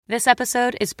This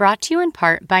episode is brought to you in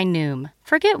part by Noom.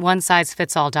 Forget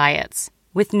one-size-fits-all diets.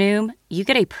 With Noom, you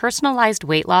get a personalized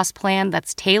weight loss plan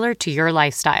that's tailored to your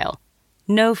lifestyle.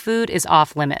 No food is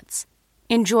off limits.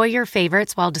 Enjoy your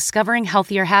favorites while discovering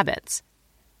healthier habits.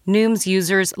 Noom's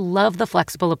users love the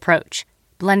flexible approach,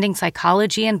 blending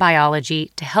psychology and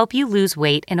biology to help you lose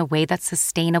weight in a way that's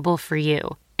sustainable for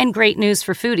you. And great news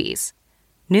for foodies.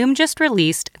 Noom just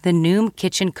released the Noom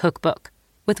Kitchen Cookbook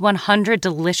with 100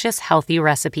 delicious, healthy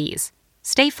recipes.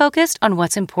 Stay focused on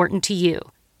what's important to you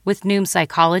with Noom's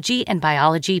psychology and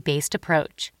biology-based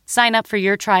approach. Sign up for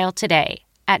your trial today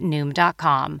at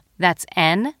Noom.com. That's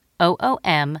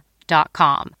Noom.com.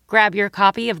 Grab your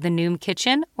copy of the Noom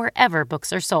Kitchen wherever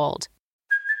books are sold.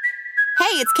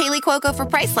 Hey, it's Kaylee Cuoco for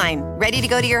Priceline. Ready to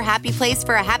go to your happy place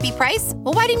for a happy price?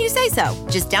 Well, why didn't you say so?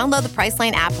 Just download the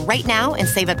Priceline app right now and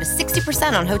save up to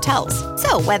 60% on hotels.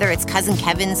 So whether it's Cousin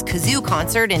Kevin's Kazoo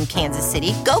Concert in Kansas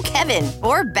City, go Kevin,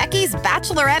 or Becky's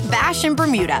Bachelorette Bash in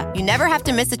Bermuda, you never have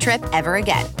to miss a trip ever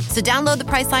again. So download the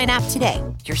Priceline app today.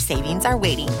 Your savings are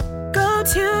waiting. Go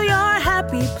to your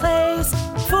happy place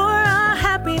for a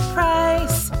happy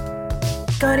price.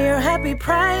 Go to your happy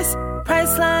price,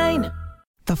 Priceline.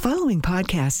 The following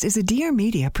podcast is a Dear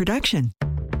Media production.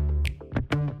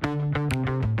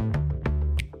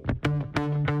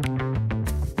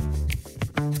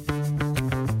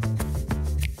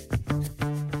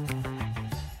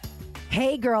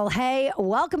 Hey girl, hey,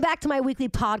 welcome back to my weekly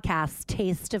podcast,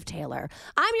 Taste of Taylor.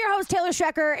 I'm your host, Taylor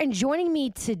Strecker, and joining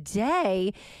me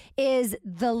today is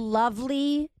the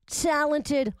lovely,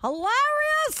 talented,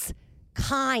 hilarious,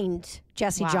 kind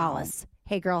Jessie Jolles.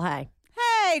 Hey girl, hey.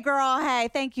 Hey, girl. Hey,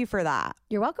 thank you for that.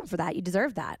 You're welcome for that. You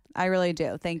deserve that. I really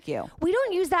do. Thank you. We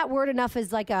don't use that word enough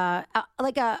as like a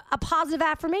positive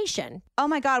affirmation. Oh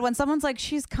my God, when someone's like,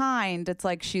 she's kind, it's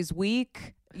like she's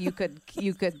weak. You could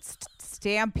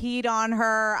stampede on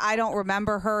her. I don't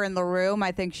remember her in the room.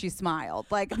 I think she smiled.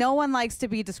 Like, no one likes to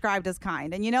be described as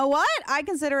kind. And you know what? I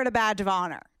consider it a badge of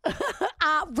honor.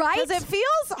 Right? Because it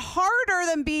feels harder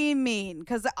than being mean.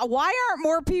 Because why aren't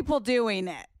more people doing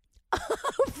it?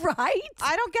 Right?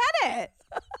 I don't get it.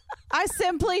 I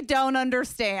simply don't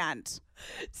understand.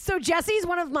 So Jessie's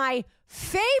one of my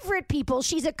favorite people.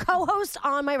 She's a co-host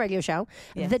on my radio show,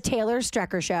 The Taylor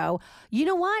Strecker Show. You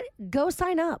know what? Go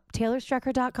sign up.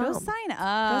 TaylorStrecker.com. Go sign up.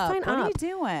 Go sign what up. are you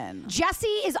doing? Jessie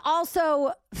is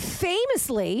also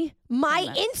famously my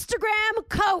Instagram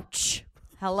coach.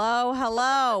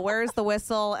 Hello. Where's the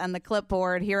whistle and the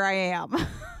clipboard? Here I am.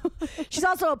 She's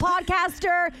also a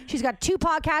podcaster. She's got 2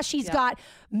 podcasts. She's got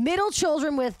middle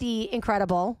children with the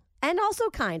incredible and also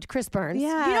kind Chris Burns.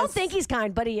 Yes. You don't think he's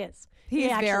kind, but he is.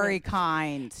 He's very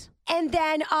kind. And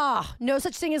then, No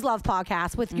Such Thing as Love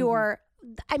podcast with your,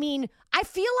 I mean, I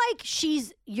feel like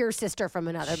she's your sister from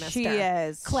another mister. She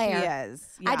is. Claire. She is.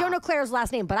 Yeah. I don't know Claire's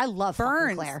last name, but I love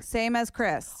Burns. Claire. Same as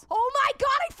Chris. Oh my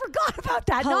God, I forgot about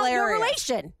that. No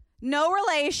relation. No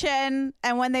relation.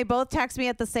 And when they both text me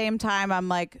at the same time, I'm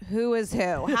like, who is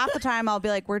who? Half the time I'll be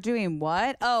like, we're doing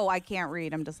what? Oh, I can't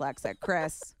read. I'm dyslexic.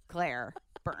 Chris, Claire,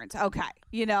 Burns. Okay.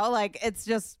 You know, like it's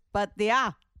just, but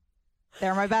yeah,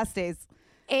 they're my besties.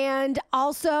 And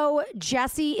also,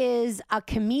 Jessie is a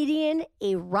comedian,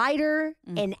 a writer,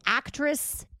 an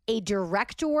actress, a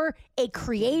director, a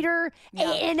creator,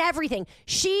 and everything.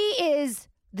 She is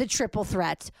the triple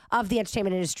threat of the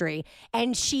entertainment industry.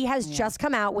 And she has just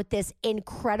come out with this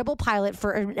incredible pilot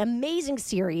for an amazing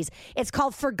series. It's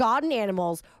called Forgotten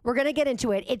Animals. We're going to get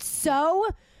into it. It's so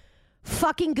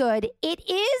fucking good. It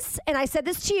is, and I said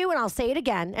this to you and I'll say it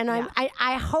again, and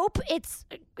I hope it's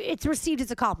received as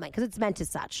a compliment because it's meant as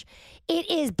such. It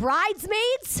is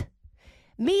Bridesmaids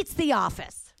meets The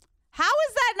Office. How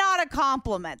is that not a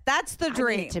compliment? That's the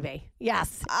dream. I need it to be.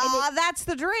 Yes. That's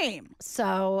the dream.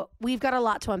 So we've got a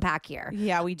lot to unpack here.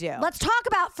 Yeah, we do. Let's talk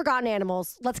about Forgotten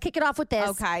Animals. Let's kick it off with this.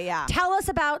 Okay, yeah. Tell us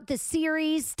about the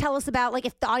series. Tell us about, like,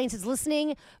 if the audience is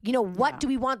listening, you know, what do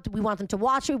we want? Do we want them to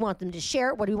watch? Do we want them to share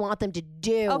it? What do we want them to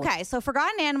do? Okay, so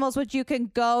Forgotten Animals, which you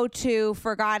can go to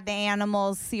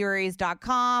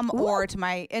ForgottenAnimalsSeries.com or to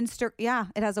my Insta. Yeah,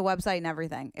 it has a website and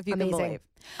everything, if you can believe.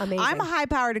 Amazing. I'm a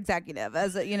high-powered executive.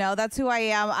 As you know, that's who I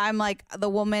am. I'm like the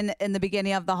woman in the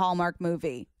beginning of the Hallmark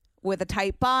movie with a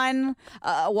tight bun,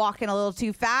 walking a little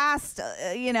too fast,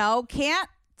 can't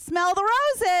smell the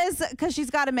roses because she's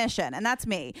got a mission, and that's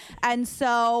me. And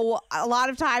so a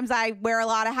lot of times I wear a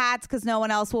lot of hats because no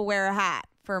one else will wear a hat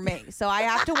for me. So I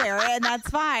have to wear it, and that's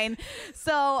fine.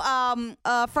 So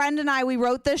a friend and I, we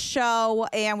wrote this show,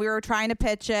 and we were trying to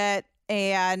pitch it.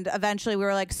 And eventually we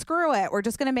were like, screw it. We're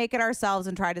just going to make it ourselves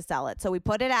and try to sell it. So we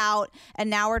put it out, and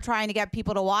now we're trying to get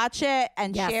people to watch it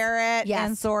and share it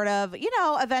and sort of,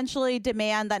 eventually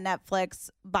demand that Netflix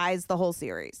buys the whole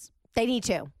series. They need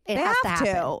to. They have to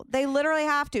happen. They literally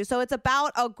have to. So it's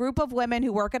about a group of women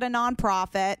who work at a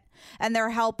nonprofit, and they're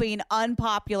helping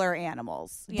unpopular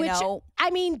animals. You know?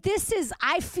 I mean,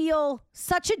 I feel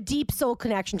such a deep soul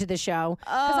connection to the show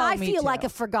because I feel like a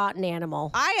forgotten animal.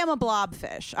 I am a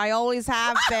blobfish. I always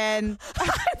have been.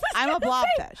 I'm a blobfish.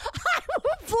 I'm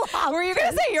a blobfish. Were you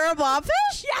going to say you're a blobfish?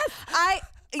 Yes. I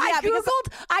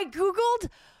Googled.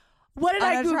 What did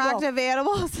I Google? Unattractive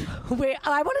animals. Wait,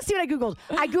 I want to see what I Googled.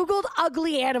 I Googled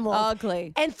ugly animals.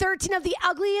 Ugly. And 13 of the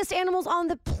ugliest animals on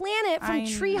the planet from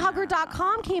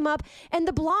treehugger.com came up, and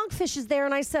the blogfish is there,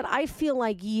 and I said, I feel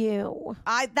like you.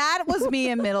 That was me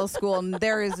in middle school, and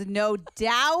there is no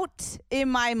doubt in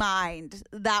my mind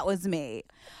that was me.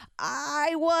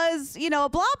 I was, a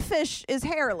blobfish is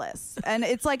hairless, and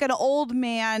it's like an old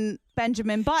man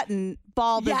Benjamin Button,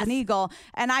 bald as an eagle,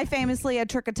 and I famously had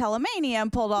trichotillomania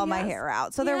and pulled all my hair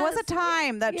out. So there was a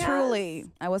time that truly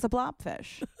I was a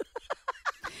blobfish.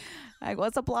 I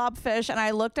was a blobfish, and I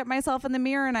looked at myself in the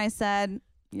mirror and I said,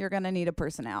 you're going to need a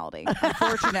personality.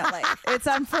 Unfortunately. It's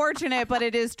unfortunate, but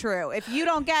it is true. If you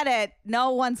don't get it,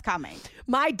 no one's coming.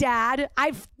 My dad,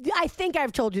 I think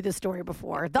I've told you this story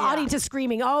before. The audience is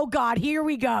screaming, oh, God, here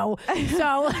we go.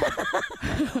 So,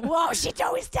 whoa, she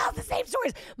always tells the same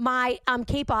stories. My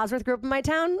Kate Bosworth grew up in my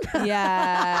town.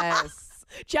 Yes.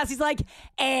 Jessie's like,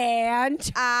 and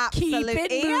keep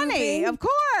it moving. Annie, of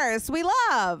course, we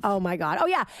love. Oh my God. Oh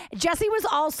yeah, Jessie was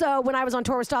also, when I was on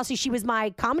tour with Stassi, she was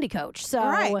my comedy coach.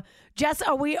 So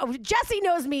Jessie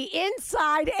knows me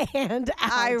inside and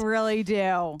out. I really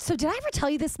do. So did I ever tell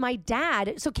you this? My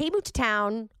dad. So Kate moved to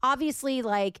town. Obviously,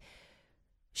 I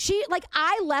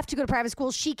left to go to private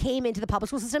school. She came into the public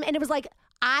school system, and it was like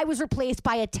I was replaced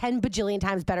by a 10 bajillion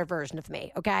times better version of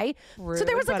me. Okay, rude, so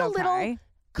there was like a little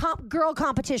girl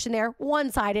competition there,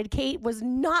 one-sided. Kate was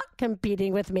not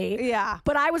competing with me. Yeah.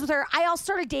 But I was with her. I also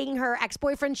started dating her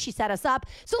ex-boyfriend. She set us up.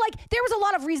 So there was a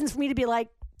lot of reasons for me to be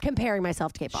comparing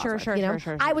myself to Kate Bosworth.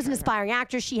 Sure. I was an aspiring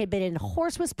actress. She had been in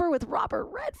Horse Whisperer with Robert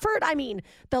Redford. I mean,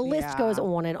 the list goes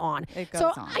on and on. It goes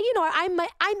on.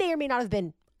 I may or may not have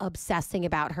been obsessing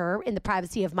about her in the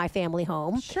privacy of my family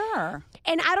home. Sure.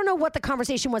 And I don't know what the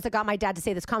conversation was that got my dad to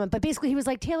say this comment, but basically he was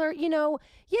like, Taylor,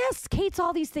 yes, Kate's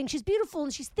all these things. She's beautiful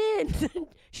and she's thin.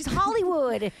 She's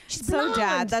Hollywood. She's blonde. So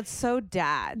dad. That's so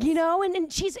dad.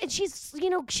 And she's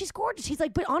she's gorgeous. He's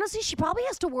like, but honestly, she probably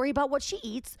has to worry about what she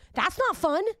eats. That's not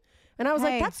fun. And I was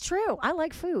like, that's true. I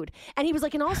like food. And he was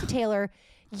like, and also Taylor,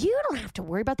 you don't have to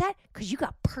worry about that because you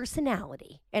got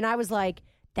personality. And I was like,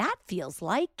 that feels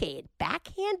like a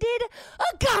backhanded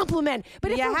compliment.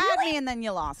 But if you had me and then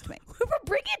you lost me. If we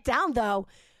bring it down, though,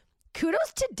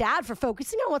 kudos to Dad for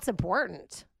focusing on what's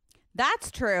important.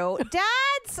 That's true.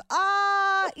 Dads,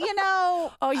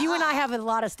 Oh, you and I have a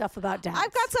lot of stuff about dads.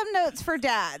 I've got some notes for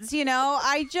dads.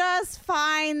 I just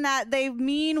find that they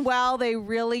mean well. They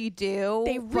really do.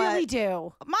 They really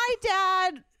do. My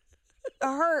dad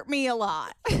hurt me a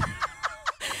lot.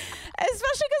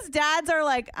 Especially because dads are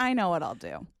like, I know what I'll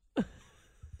do.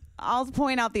 I'll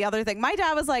point out the other thing. My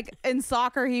dad was like, in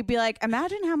soccer, he'd be like,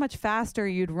 imagine how much faster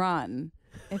you'd run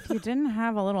if you didn't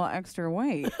have a little extra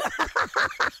weight.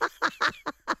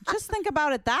 Just think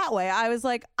about it that way. I was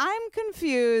like, I'm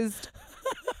confused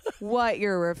what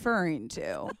you're referring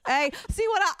to. Hey, see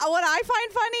what I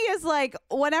find funny is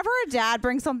whenever a dad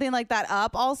brings something like that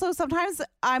up, also sometimes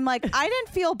I'm like, I didn't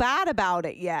feel bad about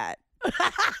it yet.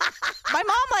 My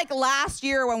mom last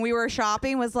year when we were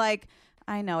shopping was like,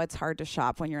 I know it's hard to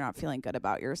shop when you're not feeling good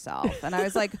about yourself. And I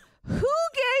was like, who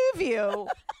gave you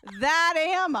that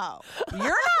ammo?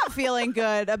 You're not feeling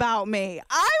good about me.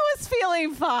 I was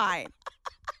feeling fine.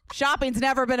 Shopping's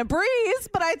never been a breeze,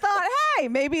 but I thought, hey,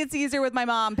 maybe it's easier with my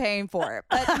mom paying for it.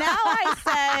 But now I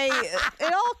say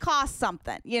it all costs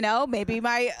something, maybe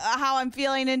how I'm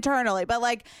feeling internally. But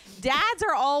dads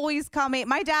are always coming.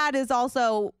 My dad is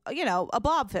also, a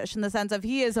blobfish in the sense of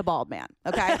he is a bald man.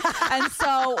 Okay. And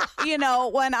so,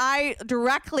 when I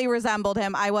directly resembled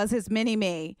him, I was his mini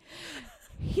me.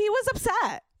 He was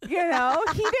upset. He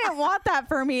didn't want that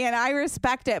for me, and I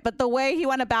respect it. But the way he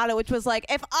went about it, which was like,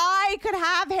 if I could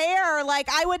have hair,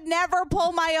 I would never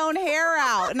pull my own hair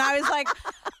out. And I was like,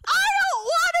 I don't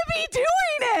want to be doing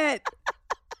it.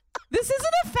 This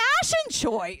isn't a fashion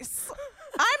choice.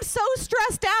 I'm so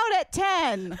stressed out at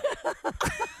 10.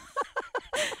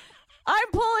 I'm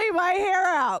pulling my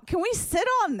hair out. Can we sit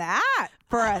on that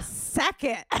for a second?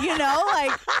 second, you know?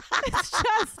 Like, it's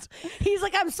just. He's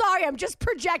like, I'm sorry, I'm just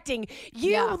projecting.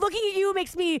 Looking at you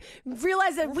makes me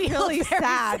realize that we really look very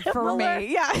sad for similar.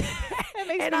 me. Yeah. It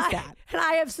makes me sad. And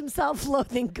I have some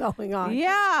self-loathing going on.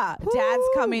 Yeah. Woo. Dad's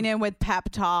coming in with pep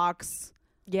talks.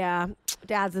 Yeah.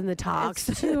 Dad's in the talks.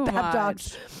 It's too Pep much.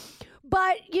 talks.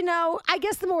 But, you know, I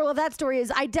guess the moral of that story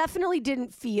is I definitely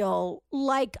didn't feel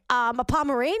like a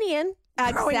Pomeranian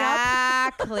growing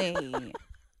up. Exactly.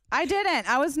 I didn't.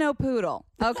 I was no poodle.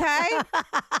 Okay?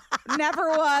 Never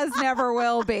was, never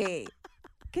will be.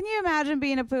 Can you imagine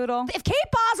being a poodle? If Kate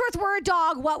Bosworth were a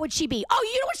dog, what would she be? Oh,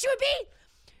 you know what she would be?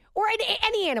 Or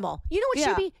any animal. You know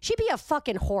what she'd be? She'd be a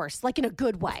fucking horse, like in a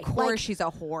good way. Of course, she's a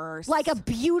horse. Like a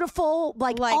beautiful,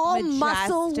 like all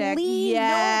muscle, majestic. lean,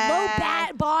 Yes.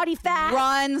 low body fat.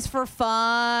 Runs for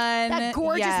fun. That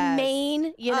gorgeous Yes.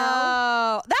 mane, you know?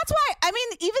 Oh, that's why. I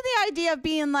mean, even the idea of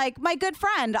being like my good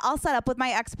friend, I'll set up with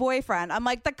my ex-boyfriend. I'm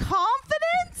like, the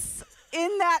confidence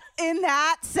in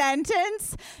that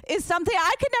sentence is something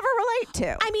I could never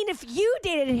relate to. I mean, if you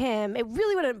dated him, it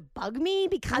really wouldn't bug me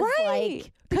because, Right.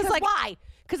 because like, why?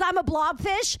 Because I'm a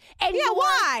blobfish, and Yeah,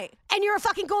 why? And you're a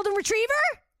fucking golden retriever.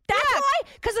 That's why.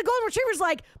 Because the golden retriever's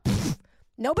like,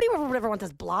 nobody would ever want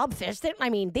this blobfish. They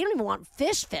don't even want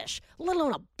fish, let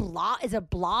alone a blob. Is a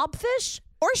blobfish?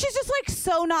 Or she's just like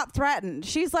so not threatened.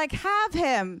 She's like, have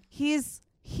him. He's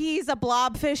a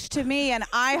blobfish to me, and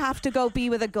I have to go be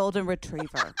with a golden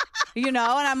retriever. You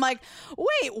know? And I'm like,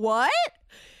 wait, what?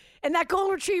 And that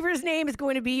golden retriever's name is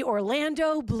going to be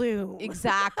Orlando Bloom.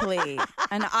 Exactly.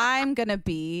 And I'm going to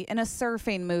be in a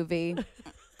surfing movie.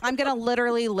 I'm going to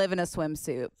literally live in a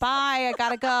swimsuit. Bye. I got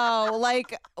to go.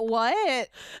 Like, what?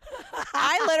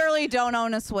 I literally don't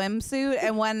own a swimsuit.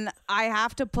 And when I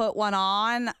have to put one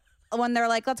on, when they're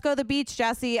like, let's go to the beach,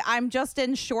 Jessie, I'm just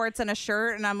in shorts and a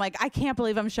shirt. And I'm like, I can't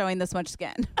believe I'm showing this much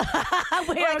skin. Wait,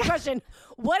 I have a question.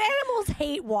 What animals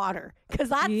hate water? Because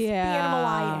that's the animal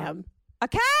I am. A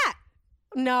cat.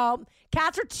 No,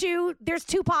 cats are there's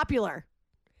too popular.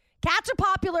 Cats are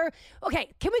popular. Okay,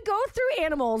 can we go through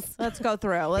animals? Let's go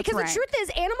through. Let's because rank. the truth is,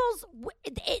 animals,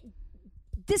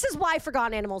 this is why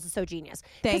Forgotten Animals is so genius.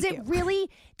 Thank Because it really,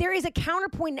 there is a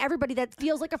counterpoint in everybody that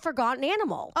feels like a forgotten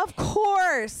animal. Of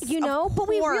course. You know, Of but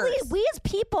we course. as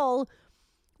people,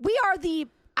 we are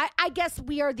I guess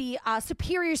we are the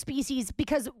superior species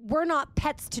because we're not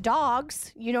pets to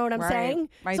dogs. You know what I'm saying?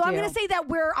 I so I'm do. going to say that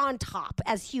we're on top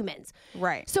as humans.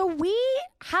 Right. So we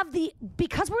have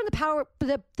because we're in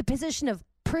the position of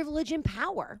privilege and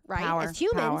power, right? As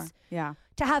humans, Yeah.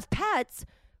 to have pets.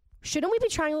 Shouldn't we be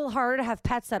trying a little harder to have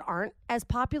pets that aren't as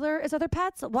popular as other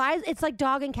pets? Why? It's like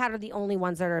dog and cat are the only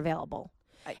ones that are available.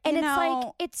 And it's like,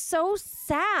 it's so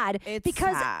sad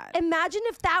because sad. imagine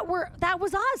if that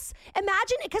was us.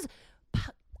 Imagine, because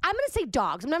I'm going to say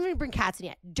dogs. I'm not going to bring cats in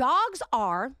yet. Dogs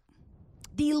are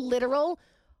the literal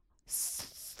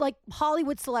like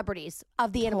Hollywood celebrities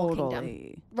of the animal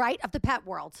kingdom, right? Of the pet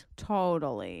world.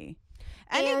 Totally.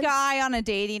 Any guy on a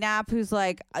dating app who's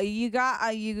like, you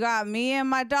got me and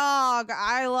my dog.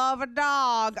 I love a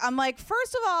dog. I'm like,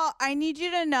 first of all, I need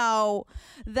you to know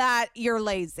that you're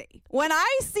lazy. When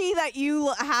I see that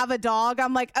you have a dog,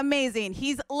 I'm like, amazing.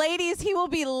 Ladies, he will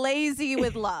be lazy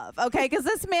with love. Okay. Cause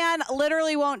this man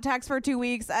literally won't text for 2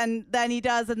 weeks and then he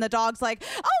does. And the dog's like,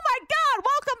 oh my God,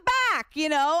 welcome back. You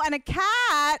know, and a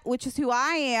cat, which is who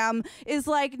I am, is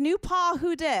like, new paw,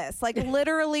 who dis? Like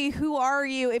literally, who are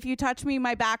you? If you touch me,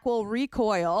 my back will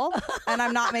recoil and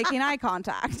I'm not making eye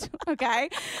contact. Okay.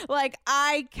 Like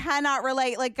I cannot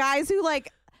relate. Like guys who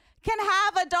like can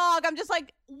have a dog. I'm just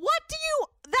like, what do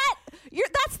you,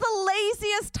 that's the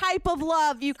laziest type of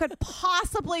love you could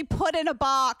possibly put in a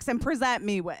box and present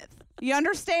me with. You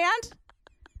understand?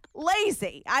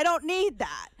 Lazy. I don't need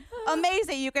that.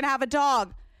 Amazing. You can have a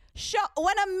dog.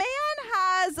 When a man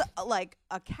has like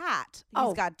a cat,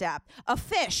 he's got depth. A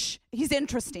fish, he's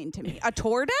interesting to me. A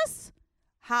tortoise,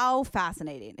 how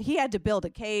fascinating. He had to build a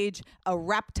cage, a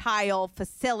reptile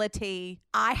facility.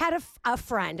 I had a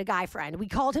friend, a guy friend. We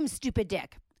called him Stupid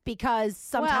Dick because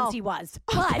sometimes he was.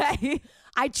 But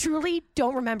I truly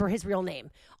don't remember his real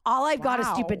name. All I've got is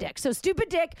Stupid Dick. So Stupid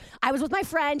Dick, I was with my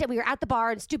friend and we were at the bar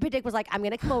and Stupid Dick was like, I'm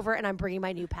going to come over and I'm bringing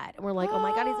my new pet. And we're like, oh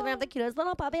my God, he's going to have the cutest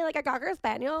little puppy, like a Cocker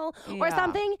Spaniel or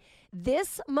something.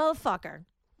 This motherfucker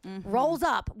rolls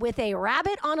up with a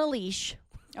rabbit on a leash.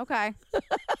 Okay.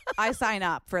 I sign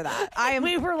up for that.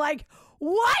 We were like,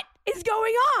 what is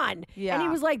going on? Yeah. And he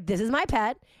was like, this is my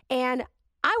pet and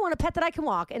I want a pet that I can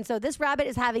walk. And so this rabbit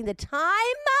is having the time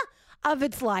of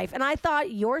its life. And I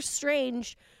thought, you're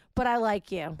strange, but I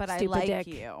like you. But Stupid I like Dick.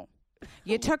 you.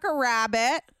 You took a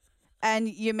rabbit and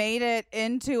you made it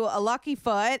into a lucky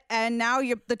foot, and now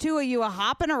the two of you are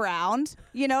hopping around.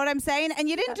 You know what I'm saying? And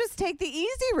you didn't just take the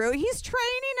easy route. He's training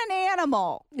an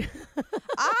animal.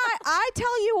 I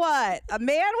tell you what, a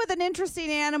man with an interesting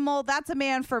animal, that's a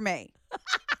man for me.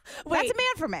 That's a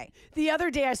man for me. The other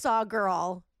day I saw a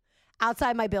girl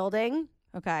outside my building.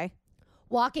 Okay.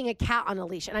 Walking a cat on a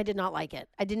leash, and I did not like it.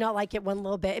 I did not like it one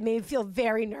little bit. It made me feel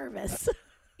very nervous.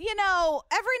 You know,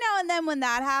 every now and then when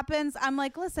that happens, I'm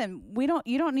like, listen,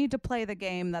 you don't need to play the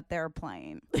game that they're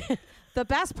playing. The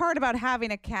best part about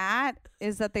having a cat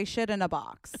is that they shit in a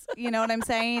box. You know what I'm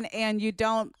saying? And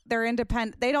they're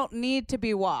independent. They don't need to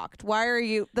be walked.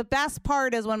 The best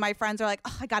part is when my friends are like,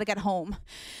 oh, I got to get home.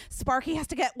 Sparky has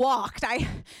to get walked.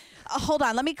 Hold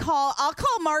on, I'll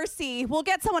call Marcy. We'll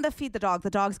get someone to feed the dog. The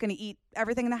dog's going to eat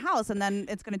everything in the house, and then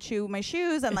it's going to chew my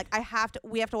shoes, and like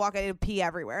we have to walk it and pee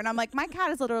everywhere. And I'm like, my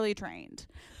cat is literally trained.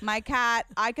 My cat,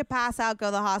 I could pass out, go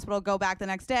to the hospital, go back the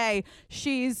next day.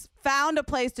 She's found a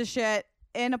place to shit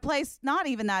in a place not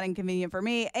even that inconvenient for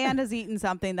me, and has eaten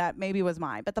something that maybe was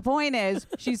mine. But the point is,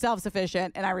 she's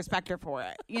self-sufficient, and I respect her for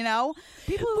it. You know,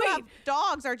 people who have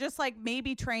dogs are just like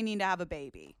maybe training to have a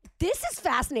baby. This is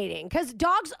fascinating because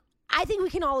dogs. I think we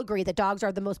can all agree that dogs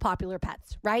are the most popular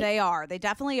pets, right? They are. They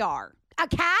definitely are. A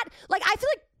cat, like I feel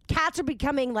like cats are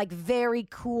becoming like very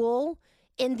cool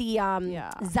in the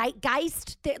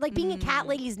zeitgeist. Like being a cat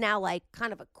lady is now like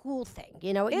kind of a cool thing,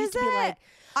 you know? It used to be like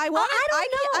I don't know.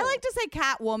 I like to say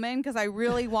cat woman because I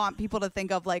really want people to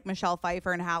think of like Michelle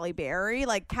Pfeiffer and Halle Berry.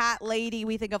 Like cat lady,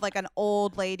 we think of like an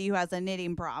old lady who has a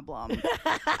knitting problem.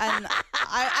 And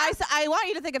I want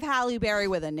you to think of Halle Berry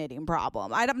with a knitting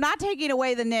problem. I'm not taking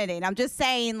away the knitting. I'm just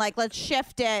saying like let's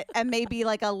shift it and maybe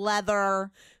like a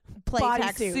leather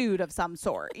playtex suit of some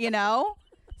sort, you know?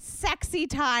 Sexy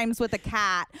times with a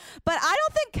cat. But I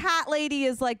don't think cat lady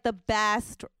is like the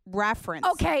best reference.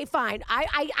 Okay, fine. I'm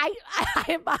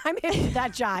into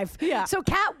that jive. Yeah. So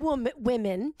cat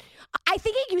women, I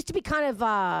think it used to be kind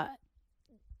of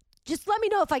just let me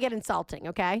know if I get insulting,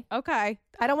 okay? Okay.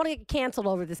 I don't want to get canceled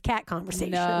over this cat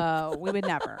conversation. No, we would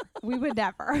never. We would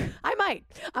never. I might.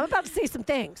 I'm about to say some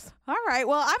things. All right.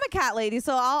 Well, I'm a cat lady,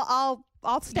 so I'll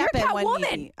step You're a in cat when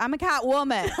woman. I'm a cat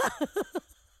woman.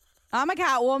 I'm a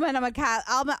cat woman. I'm a cat.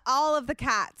 All of the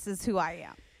cats is who I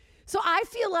am. So I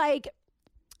feel like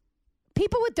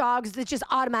people with dogs that just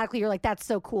automatically you're like, that's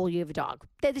so cool you have a dog.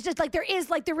 It's just like there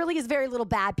really is very little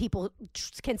bad people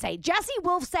can say. Jessie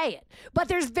will say it, but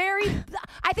there's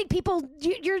I think people,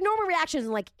 your normal reaction is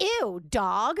like, ew,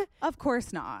 dog. Of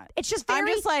course not. It's just very. I'm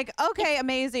just like, okay,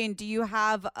 amazing. Do you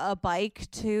have a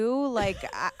bike too? Like,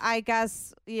 I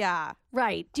guess, yeah.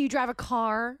 Right. Do you drive a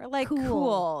car? Like,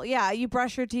 cool. Yeah. You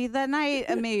brush your teeth at night?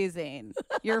 Amazing.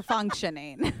 You're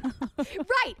functioning.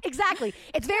 Right. Exactly.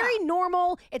 It's very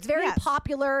normal. It's very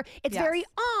popular. It's very,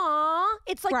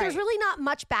 it's like there's really not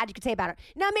much bad you could say about it.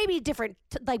 Now, maybe different,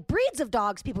 like breeds of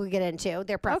dogs people could get into,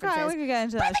 their preferences. Okay, we could get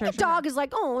into but that. I think a dog is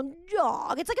like, oh,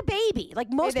 dog. It's like a baby.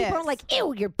 Like most people aren't like,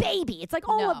 ew, your baby. It's like,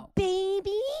 oh, a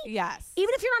baby? Yes.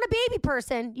 Even if you're not a baby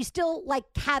person, you still like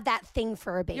have that thing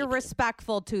for a baby. You're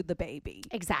respectful to the baby.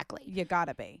 Exactly. You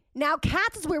gotta be. Now,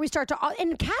 cats is where we start to,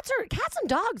 and cats and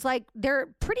dogs, like they're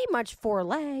pretty much 4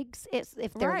 legs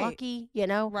if they're lucky, you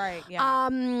know? Right,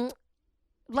 yeah.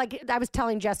 Like I was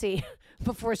telling Jessie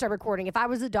before we started recording, if I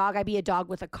was a dog, I'd be a dog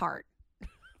with a cart.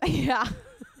 Yeah.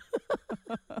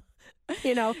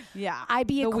 You know? Yeah. I'd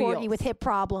be a corgi wheels. with hip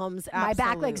problems. Absolutely. My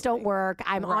back legs don't work.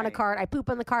 I'm on a cart. I poop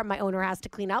on the cart. My owner has to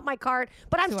clean out my cart.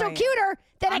 But I'm still cuter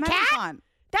than a cat?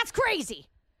 That's crazy.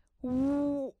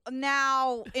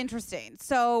 Now, interesting.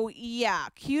 So, yeah,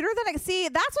 cuter than see,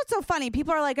 that's what's so funny.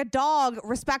 People are like a dog,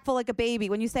 respectful like a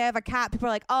baby. When you say I have a cat, people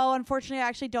are like, oh, unfortunately, I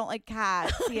actually don't like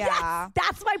cats. Yeah. Yes,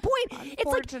 that's my point.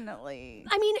 Unfortunately.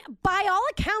 It's like, I mean, by all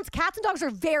accounts, cats and dogs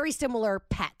are very similar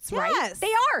pets, right? Yes.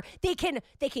 They are. They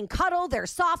can cuddle. They're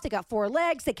soft. They got 4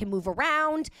 legs. They can move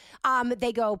around.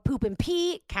 They go poop and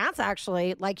pee. Cats,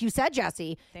 actually, like you said,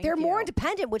 Jessie, they're more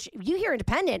independent, which you hear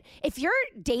independent. If you're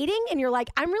dating and you're like,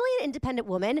 I'm really an independent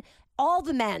woman, all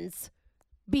the men's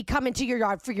be coming to your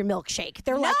yard for your milkshake.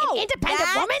 They're like, an independent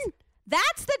woman?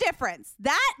 That's the difference.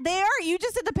 You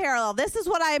just did the parallel. This is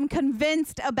what I am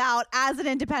convinced about as an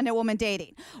independent woman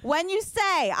dating. When you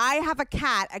say, I have a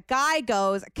cat, a guy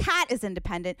goes, a cat is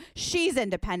independent, she's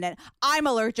independent, I'm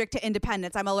allergic to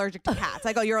independence, I'm allergic to cats.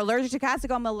 I go, you're allergic to cats? I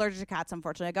go, I'm allergic to cats,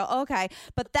 unfortunately. I go, okay.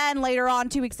 But then later on,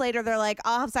 2 weeks later, they're like,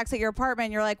 I'll have sex at your apartment.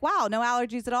 And you're like, wow, no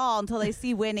allergies at all, until they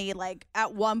see Winnie. Like,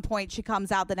 at one point, she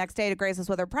comes out the next day to grace us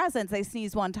with her presence. They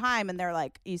sneeze one time, and they're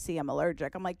like, you see, I'm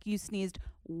allergic. I'm like, you sneezed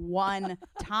one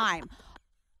time.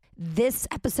 This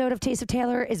episode of Taste of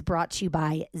Taylor is brought to you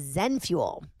by Zen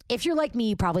Fuel. If you're like me,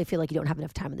 you probably feel like you don't have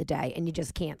enough time in the day and you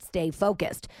just can't stay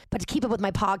focused. But to keep up with my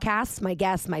podcasts, my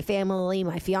guests, my family,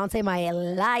 my fiance, my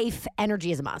life,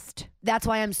 energy is a must. That's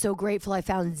why I'm so grateful I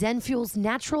found Zen Fuel's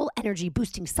natural energy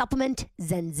boosting supplement,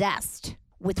 Zen Zest.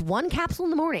 With one capsule in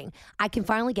the morning, I can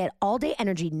finally get all-day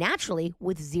energy naturally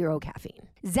with zero caffeine.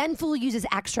 Zenful uses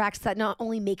extracts that not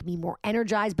only make me more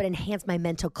energized, but enhance my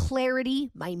mental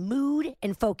clarity, my mood,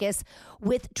 and focus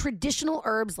with traditional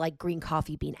herbs like green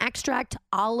coffee bean extract,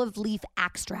 olive leaf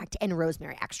extract, and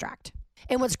rosemary extract.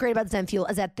 And what's great about Zenfuel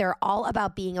is that they're all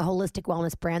about being a holistic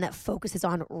wellness brand that focuses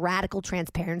on radical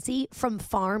transparency from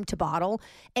farm to bottle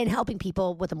and helping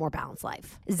people with a more balanced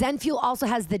life. Zenfuel also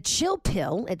has the Chill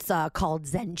Pill. It's called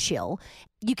Zen Chill.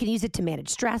 You can use it to manage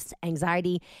stress,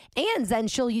 anxiety, and Zen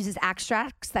Chill uses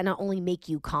extracts that not only make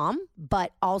you calm,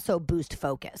 but also boost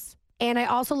focus. And I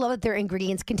also love that their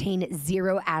ingredients contain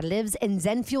zero additives, and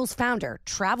Zenfuel's founder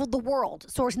traveled the world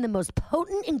sourcing the most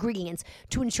potent ingredients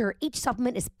to ensure each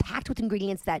supplement is packed with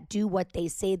ingredients that do what they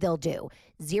say they'll do.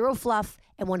 Zero fluff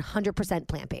and 100%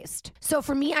 plant-based. So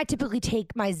for me, I typically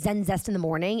take my Zen Zest in the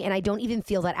morning and I don't even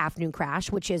feel that afternoon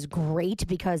crash, which is great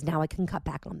because now I can cut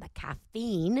back on the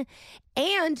caffeine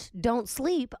and don't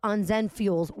sleep on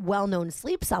Zenfuel's well-known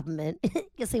sleep supplement.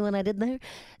 You see what I did there?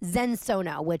 Zen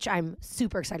Sono, which I'm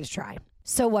super excited to try.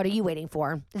 So what are you waiting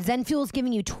for? Zenfuel is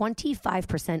giving you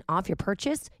 25% off your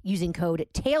purchase using code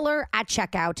Taylor at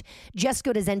checkout. Just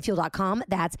go to zenfuel.com.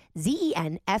 That's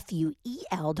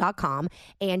ZENFUEL.com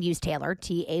and use Taylor,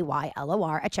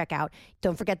 TAYLOR at checkout.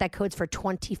 Don't forget that code's for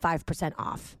 25%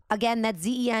 off. Again, that's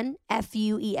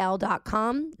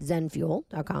ZENFUEL.com,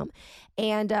 zenfuel.com,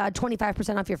 and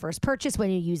 25% off your first purchase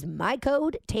when you use my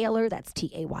code Taylor. That's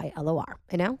TAYLOR.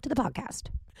 And now to the podcast.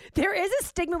 There is a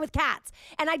stigma with cats,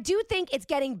 and I do think it's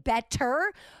getting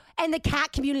better. And the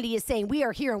cat community is saying we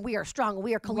are here and we are strong and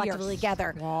we are collectively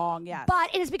together. Strong, yes.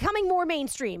 But it is becoming more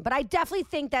mainstream. But I definitely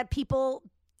think that people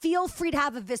feel free to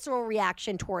have a visceral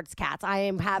reaction towards cats.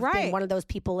 I have been one of those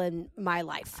people in my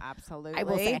life. Absolutely. I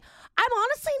will say. I'm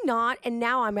honestly not, and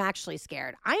now I'm actually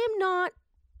scared. I am not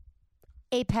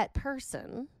a pet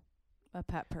person. A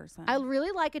pet person. I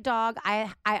really like a dog.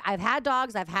 I've had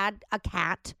dogs. I've had a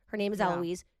cat. Her name is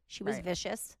Eloise. She was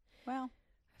vicious. Well,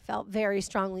 I felt very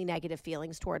strongly negative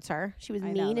feelings towards her. She was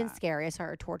mean and scary. I saw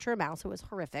her torture a mouse. It was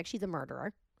horrific. She's a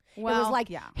murderer. Well, it was like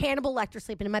Hannibal Lecter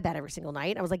sleeping in my bed every single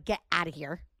night. I was like, get out of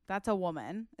here. That's a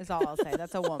woman, is all I'll say.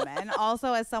 That's a woman.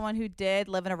 Also, as someone who did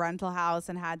live in a rental house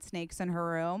and had snakes in her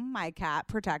room, my cat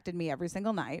protected me every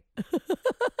single night.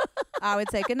 I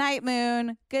would say, good night,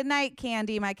 Moon. Good night,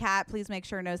 Candy. My cat, please make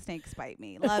sure no snakes bite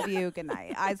me. Love you. Good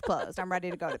night. Eyes closed. I'm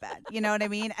ready to go to bed. You know what I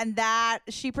mean? And that,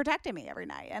 she protected me every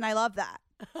night. And I love that.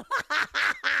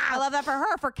 I love that for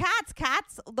her. For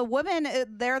cats, the women,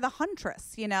 they're the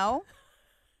huntress, you know?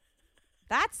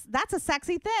 That's a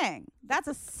sexy thing. That's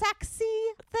a sexy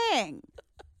thing.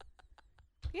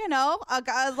 You know,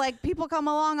 like people come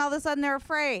along, all of a sudden they're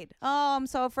afraid. Oh, I'm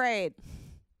so afraid.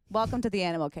 Welcome to the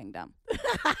animal kingdom.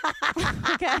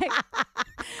 Okay.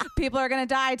 People are going to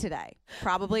die today.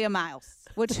 Probably a mouse.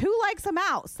 Which, who likes a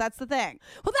mouse? That's the thing.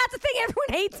 Well, that's the thing. Everyone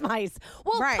hates mice.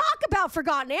 Well, talk about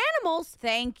forgotten animals.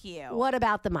 Thank you. What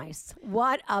about the mice?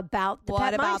 What about the What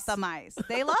pet about mice? the mice?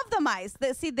 They love the mice.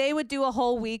 They would do a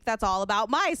whole week that's all about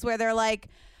mice, where they're like,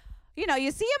 you know,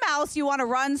 you see a mouse, you want to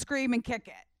run, scream, and kick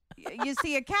it. You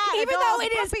see a cat, even though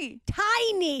it is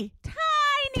tiny.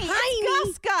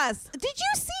 It's Gus. Did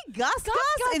you see Gus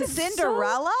in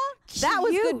Cinderella? That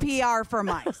was good PR for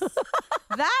mice.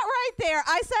 That right there.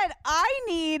 I said, I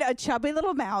need a chubby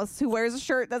little mouse who wears a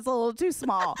shirt that's a little too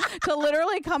small to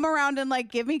literally come around and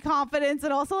like give me confidence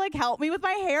and also like help me with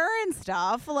my hair and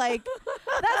stuff. Like,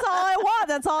 that's all I want.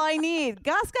 That's all I need.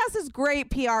 Gus is great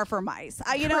PR for mice.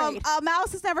 You know, a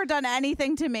mouse has never done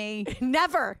anything to me.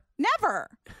 Never.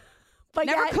 But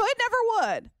never could,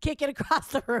 never would. Kick it across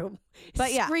the room.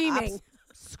 But yeah, screaming.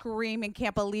 Screaming,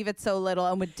 can't believe it's so little,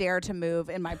 and would dare to move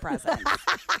in my presence.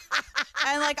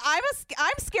 And like I'm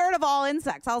scared of all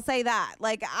insects. I'll say that.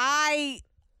 Like I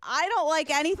don't like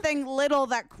anything little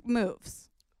that moves.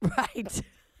 Right.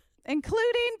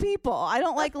 Including people. I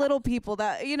don't like little people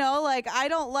that, you know, like I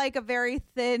don't like a very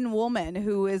thin woman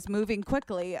who is moving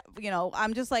quickly. You know,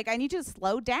 I'm just like, I need you to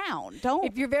slow down.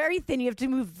 If you're very thin, you have to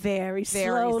move very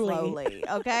slowly.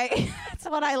 Okay. That's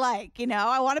what I like. You know,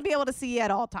 I want to be able to see you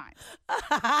at all times.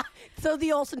 So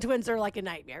the Olsen twins are like a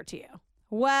nightmare to you.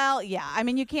 Well, yeah. I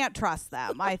mean, you can't trust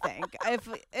them, I think.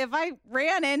 If I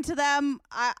ran into them,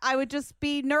 I would just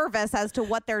be nervous as to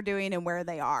what they're doing and where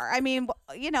they are. I mean,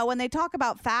 you know, when they talk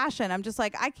about fashion, I'm just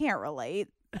like, I can't relate.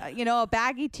 A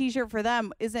baggy t-shirt for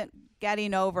them isn't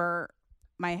getting over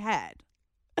my head.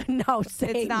 No,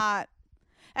 same. It's not.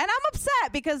 And I'm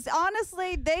upset because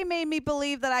honestly, they made me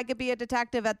believe that I could be a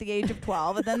detective at the age of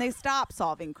 12, and then they stopped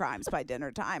solving crimes by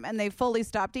dinner time, and they fully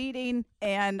stopped eating.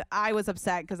 And I was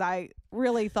upset because I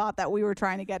really thought that we were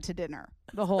trying to get to dinner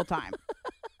the whole time.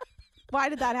 Why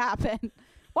did that happen?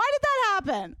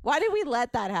 Why did we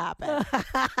let that happen?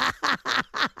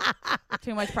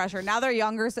 Too much pressure. Now their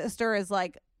younger sister is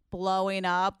like blowing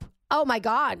up. Oh my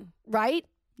God! Right?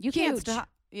 You can't stop.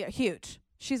 Yeah, huge.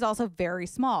 She's also very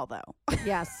small, though.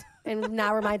 Yes. And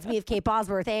now reminds me of Kate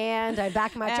Bosworth. And I'm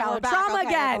back in my childhood trauma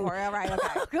again. All right,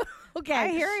 okay. Okay. I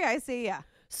hear you. I see you.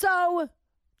 So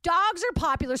dogs are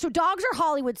popular. So dogs are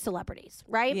Hollywood celebrities,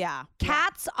 right? Yeah.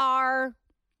 Cats are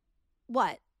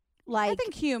what? Like, I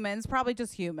think humans, probably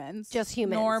just humans. Just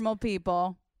humans. Normal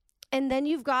people. And then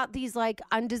you've got these like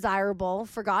undesirable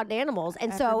forgotten animals.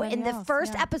 And so in the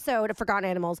first episode of Forgotten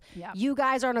Animals, you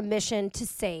guys are on a mission to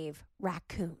save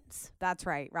raccoons. That's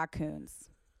right. Raccoons,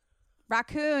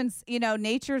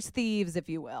 nature's thieves, if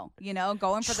you will,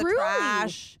 going for the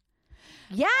trash.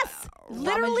 Yes.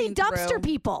 Literally dumpster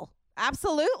people.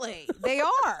 Absolutely. They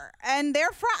are. And they're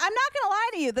I'm not going to lie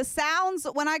to you. The sounds,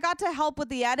 when I got to help with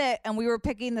the edit and we were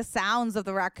picking the sounds of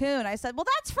the raccoon, I said, well,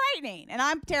 that's frightening. And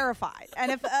I'm terrified.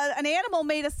 And if an animal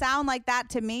made a sound like that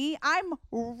to me, I'm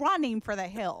running for the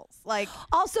hills. Like,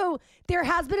 also, there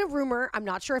has been a rumor, I'm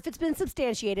not sure if it's been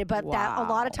substantiated, but that a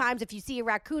lot of times if you see a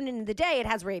raccoon in the day, it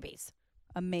has rabies.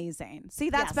 Amazing. See,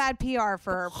 that's bad PR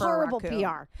for horrible a raccoon.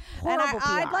 PR. And Horrible PR.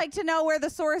 I'd like to know where the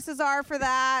sources are for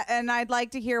that, and I'd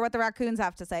like to hear what the raccoons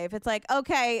have to say. If it's like,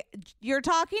 okay, you're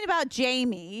talking about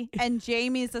Jamie, and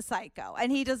Jamie's a psycho, and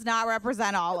he does not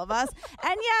represent all of us,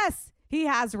 and yes, he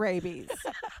has rabies.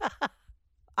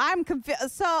 I'm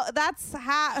confused. So that's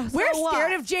how we're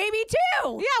scared of Jamie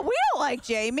too. Yeah, we don't like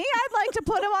Jamie. I'd like to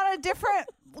put him on a different.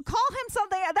 Call him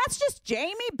something. That's just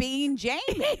Jamie being Jamie.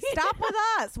 Stop with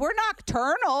us. We're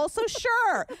nocturnal, so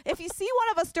sure. If you see one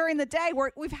of us during the day,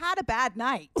 we've had a bad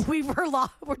night.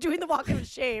 We're doing the walk of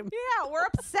shame. Yeah, we're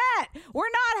upset. We're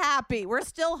not happy. We're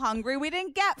still hungry. We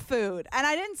didn't get food, and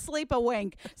I didn't sleep a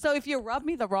wink. So if you rub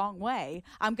me the wrong way,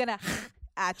 I'm gonna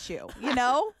at you.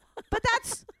 But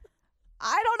that's.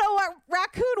 I don't know what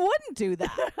raccoon wouldn't do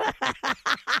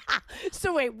that.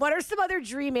 So wait, what are some other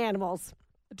dream animals?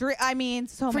 So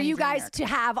for many you guys dream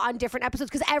to have on different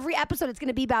episodes, because every episode it's going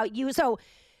to be about you. So,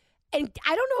 and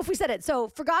I don't know if we said it. So,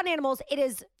 Forgotten Animals, it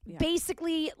is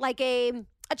basically like a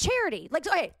charity. Like,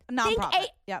 okay, nonprofit.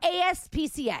 Think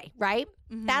ASPCA, right?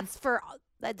 Mm-hmm.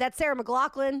 That's Sarah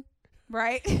McLachlan.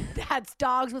 Right. That's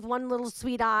dogs with one little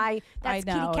sweet eye. That's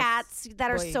kitty cats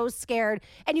that are so scared,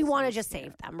 and you want to just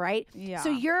save them, right? Yeah. So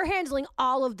you're handling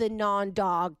all of the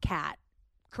non-dog cat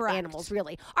animals,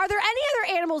 really. Are there any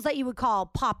other animals that you would call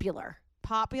popular?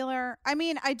 Popular?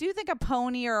 I do think a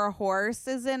pony or a horse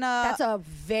is in a... That's a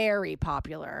very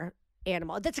popular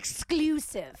animal. That's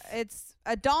exclusive. It's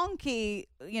a donkey,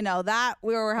 that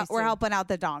we're helping out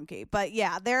the donkey. But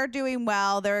yeah, they're doing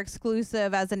well. They're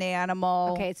exclusive as an animal.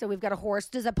 Okay, so we've got a horse.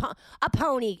 Does a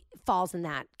pony falls in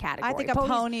that category? I think a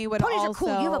pony would ponies also...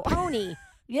 are cool. You have a pony.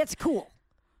 That's cool.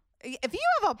 If you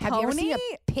have a pony... Have you ever seen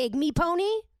a pygmy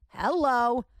pony?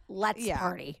 Hello. Let's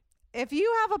party. If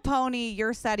you have a pony,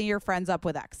 you're setting your friends up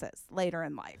with exes later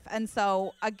in life. And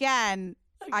so, again,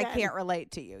 I can't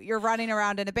relate to you. You're running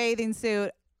around in a bathing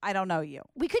suit. I don't know you.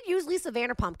 We could use Lisa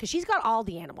Vanderpump because she's got all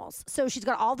the animals. So she's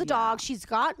got all the dogs. She's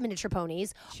got miniature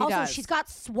ponies. She's got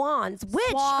swans, which,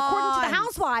 according to the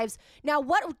housewives, now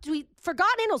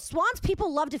Forgotten Animals, swans,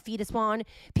 people love to feed a swan.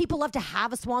 People love to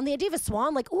have a swan. The idea of a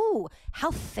swan, like, ooh,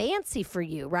 how fancy for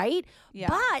you, right? Yeah.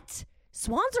 But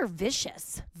swans are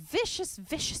vicious.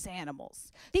 Vicious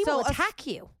animals. They will attack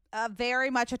you. Very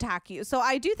much attack you. So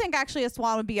I do think actually a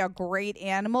swan would be a great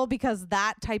animal because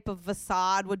that type of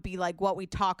facade would be like what we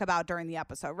talk about during the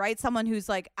episode, right? Someone who's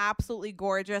like absolutely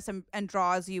gorgeous and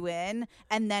draws you in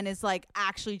and then is like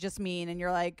actually just mean. And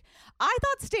you're like, I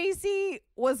thought Stacey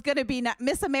was going to be,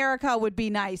 Miss America would be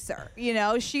nicer.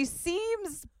 She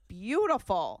seems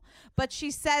beautiful, but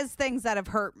she says things that have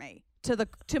hurt me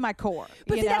to my core.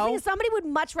 But see, that thing is somebody would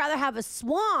much rather have a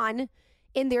swan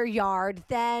in their yard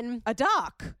than a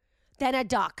duck.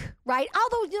 Right?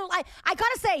 Although, I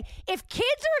gotta say, if kids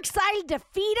are excited to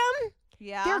feed them,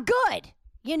 they're good.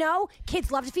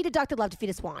 Kids love to feed a duck, they love to feed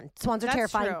a swan. Swans are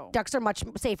terrifying. True. Ducks are much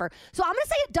safer. So I'm gonna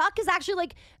say a duck is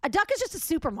actually a duck is just a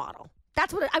supermodel.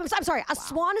 That's what I'm sorry. A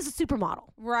swan is a supermodel.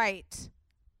 Right.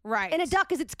 And a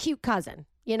duck is its cute cousin.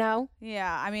 Yeah.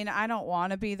 I don't want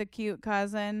to be the cute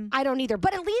cousin. I don't either.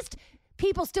 But at least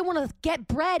people still want to get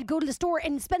bread, go to the store,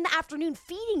 and spend the afternoon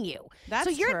feeding you. That's so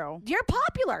you're, true. You're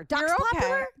popular. Ducks You're okay.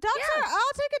 popular? Ducks Yeah.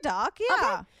 I'll take a duck. Yeah.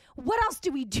 Okay. What else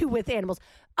do we do with animals?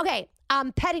 Okay,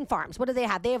 petting farms. What do they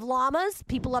have? They have llamas.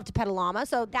 People love to pet a llama,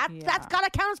 so that's got to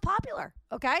count as popular.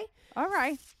 Okay. All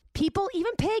right. People,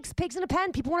 even pigs in a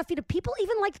pen. People want to feed them. People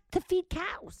even like to feed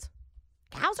cows.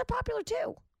 Cows are popular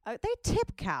too. They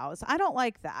tip cows. I don't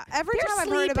like that. Every They're time I've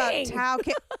heard about sleeping.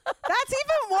 that's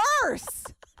even worse.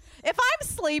 If I'm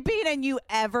sleeping and you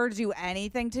ever do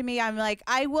anything to me, I'm like,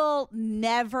 I will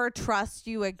never trust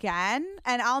you again,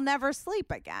 and I'll never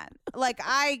sleep again. Like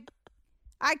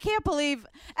I can't believe,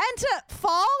 and to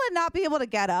fall and not be able to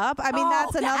get up. I mean,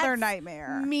 that's another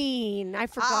nightmare. Mean. I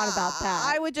forgot about that.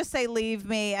 I would just say leave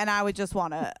me, and I would just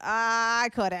want to. I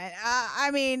couldn't. I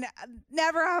mean,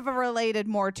 never have I related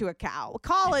more to a cow.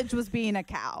 College was being a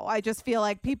cow. I just feel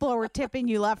like people were tipping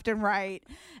you left and right,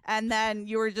 and then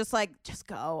you were just like, just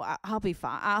go. I'll be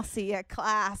fine. I'll see you at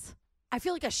class. I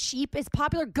feel like a sheep is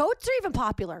popular. Goats are even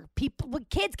popular.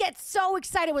 Kids get so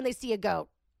excited when they see a goat.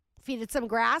 Feed it some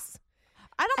grass.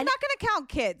 I'm not going to count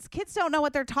kids. Kids don't know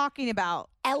what they're talking about.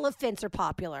 Elephants are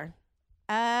popular.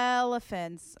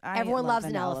 Elephants. Everyone loves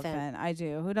an elephant. I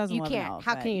do. Who doesn't You love can't. an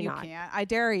elephant? How can you not? Can't. I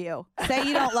dare you. Say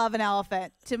you don't love an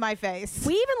elephant to my face.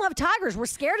 We even love tigers. We're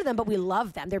scared of them, but we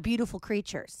love them. They're beautiful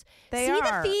creatures. They see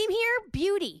are. the theme here?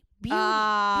 Beauty. Beauty.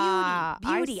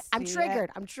 Beauty. I'm triggered.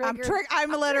 I'm triggered.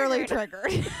 I'm literally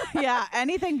triggered. Yeah.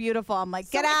 Anything beautiful. I'm like,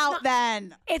 get out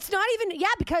then. It's not even,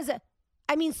 because,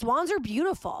 I mean, swans are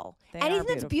beautiful. Anything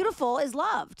that's beautiful is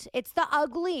loved. It's the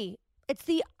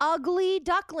ugly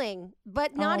duckling,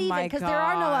 but not even, because there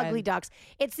are no ugly ducks.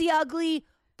 It's the ugly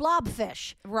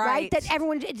blobfish, right? That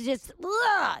everyone just,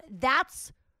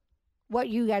 that's what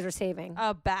you guys are saving.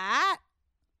 A bat?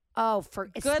 Oh,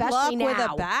 good luck now, with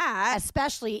a bat.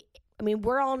 Especially, I mean,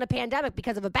 we're all in a pandemic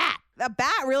because of a bat. A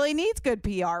bat really needs good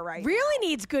PR right Really now.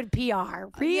 needs good PR.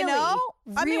 Really? You know?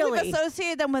 I mean, Really. we've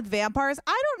associated them with vampires.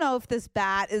 I don't know if this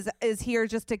bat is here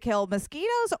just to kill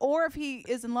mosquitoes or if he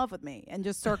is in love with me and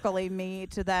just circling me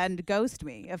to then ghost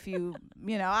me. If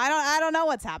I don't know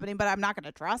what's happening, but I'm not going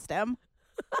to trust him.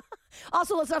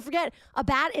 Also, let's not forget, a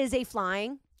bat is a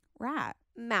flying Rat.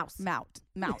 mouse. Mouse.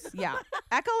 Yeah.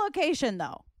 Echolocation,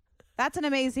 though. That's an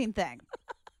amazing thing.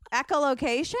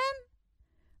 Echolocation?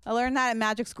 I learned that at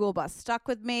Magic School Bus. Stuck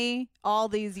with me all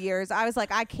these years. I was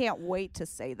like, I can't wait to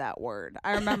say that word.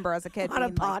 I remember as a kid On a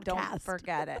being like, don't podcast.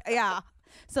 forget it. Yeah.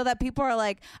 So that people are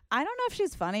like, I don't know if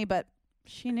she's funny, but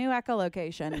she knew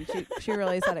echolocation. And she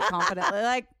really said it confidently.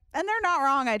 Like, and they're not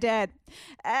wrong. I did.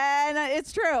 And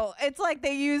it's true. It's like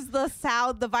they use the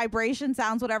sound, the vibration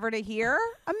sounds, whatever to hear.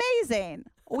 Amazing.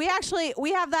 We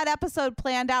have that episode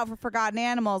planned out for Forgotten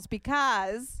Animals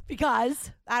because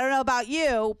I don't know about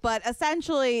you, but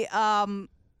essentially, in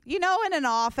an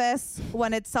office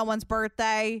when it's someone's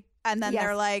birthday and then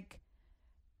they're like,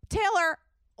 Taylor,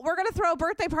 we're going to throw a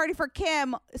birthday party for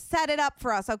Kim. Set it up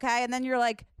for us. Okay. And then you're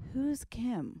like, who's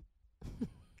Kim?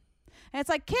 And it's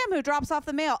like Kim who drops off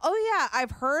the mail. Oh yeah.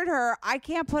 I've heard her. I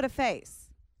can't put a face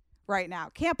right now.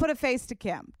 Can't put a face to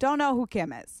Kim. Don't know who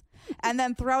Kim is. And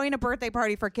then throwing a birthday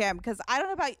party for Kim. Because I don't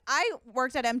know about, I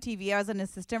worked at MTV. I was an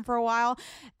assistant for a while.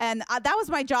 And that was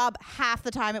my job half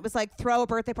the time. It was like, throw a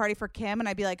birthday party for Kim. And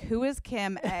I'd be like, who is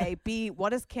Kim? A. B.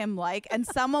 What is Kim like? And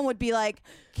someone would be like,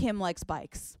 Kim likes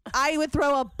bikes. I would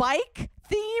throw a bike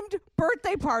themed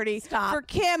birthday party for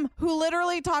Kim, who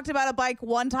literally talked about a bike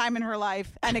one time in her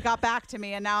life. And it got back to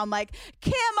me. And now I'm like,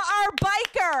 Kim, our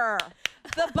biker.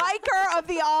 The biker of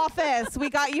the office. We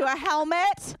got you a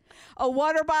helmet, a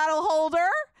water bottle holder,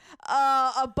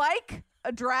 a bike,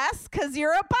 a dress, because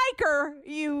you're a biker,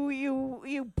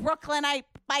 you Brooklynite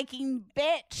biking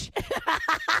bitch.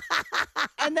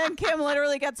 And then Kim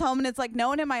literally gets home and it's like, no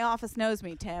one in my office knows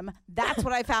me, Tim. That's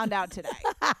what I found out today.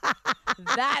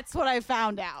 That's what I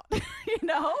found out.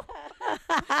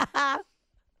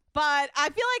 But I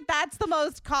feel like that's the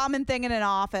most common thing in an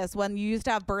office when you used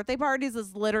to have birthday parties,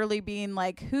 is literally being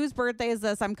like, whose birthday is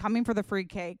this? I'm coming for the free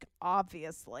cake,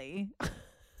 obviously.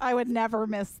 I would never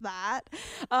miss that.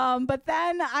 But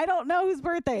then I don't know whose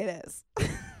birthday it is.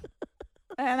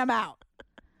 And I'm out.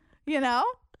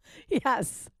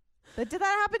 Yes. But did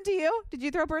that happen to you? Did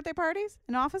you throw birthday parties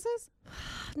in offices?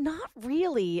 Not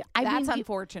really. That's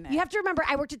unfortunate. You have to remember,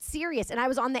 I worked at Sirius and I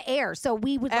was on the air, so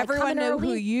we would everyone come in knew early.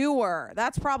 who you were.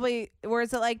 That's probably, where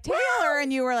is it like Taylor,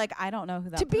 and you were like, I don't know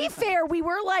who that. To be fair, we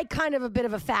were like kind of a bit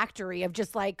of a factory of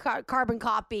just like carbon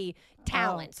copy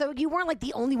talent. So you weren't like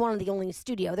the only one in the only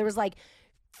studio. There was like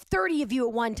 30 of you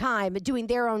at one time doing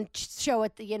their own show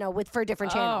at the for a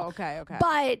different channel. Oh, okay.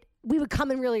 But we would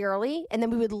come in really early, and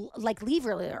then we would like leave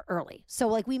really early. So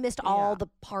like we missed all the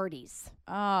parties.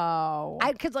 Oh,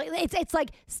 because like it's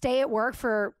like stay at work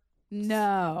for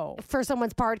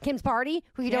someone's Kim's party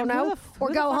who you don't know,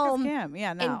 or go home. Kim?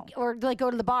 Yeah, no. Or like go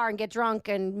to the bar and get drunk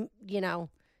and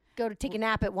go to take a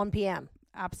nap at 1 p.m.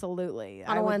 Absolutely.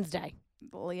 on a Wednesday.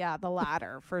 Well, yeah, the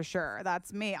latter for sure.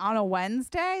 That's me on a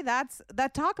Wednesday.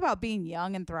 Talk about being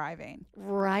young and thriving.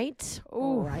 Right.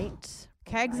 Ooh. Right.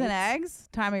 Kegs and eggs.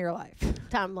 Time of your life.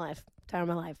 Time of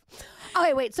my life.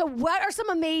 Okay, wait. So, what are some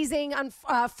amazing,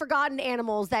 forgotten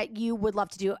animals that you would love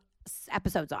to do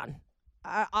episodes on?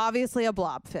 Obviously, a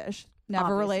blobfish.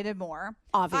 Never related more.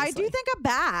 Obviously, I do think a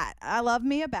bat. I love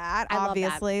me a bat.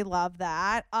 Obviously, love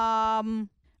that.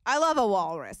 I love a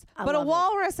walrus, but a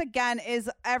walrus again is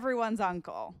everyone's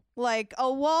uncle. Like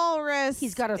a walrus,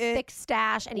 he's got a thick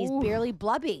stash and he's barely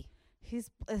blubby.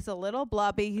 He's a little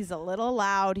blubby. He's a little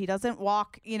loud. He doesn't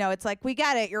walk. It's like, we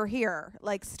get it. You're here.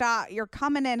 Like, stop. You're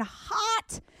coming in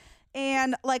hot.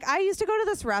 And like, I used to go to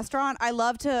this restaurant. I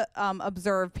love to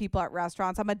observe people at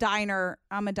restaurants. I'm a diner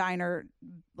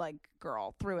like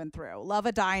girl through and through. Love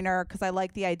a diner because I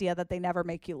like the idea that they never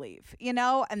make you leave.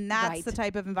 And that's the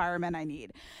type of environment I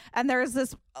need. And there's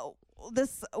this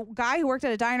guy who worked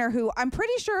at a diner who I'm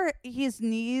pretty sure his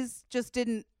knees just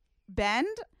didn't bend.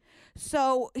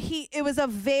 So it was a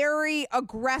very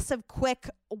aggressive, quick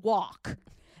walk.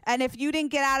 And if you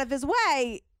didn't get out of his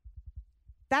way,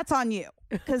 that's on you.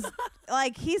 Because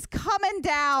like he's coming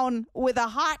down with a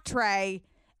hot tray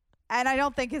and I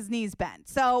don't think his knees bend.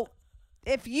 So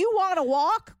if you want to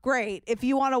walk, great. If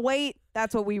you want to wait,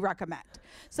 that's what we recommend.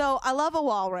 So I love a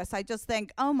walrus. I just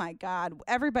think, oh my God,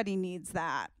 everybody needs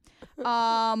that.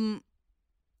 What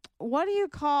do you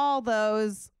call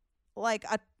those? Like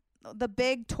the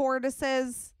big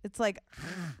tortoises? It's like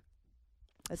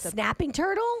snapping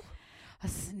turtle? A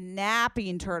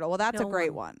snapping turtle. Well, that's a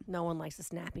great one. No one likes a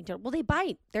snapping turtle. Well, they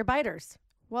bite. They're biters.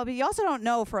 Well, but you also don't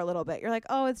know for a little bit. You're like,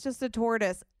 oh, it's just a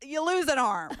tortoise. You lose an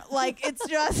arm. Like, it's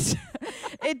just,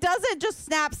 it doesn't just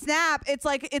snap. It's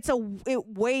like, it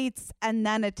waits and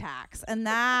then attacks. And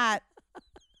that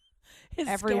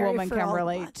every woman can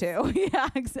relate to. Yeah,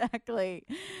 exactly.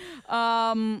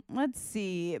 Let's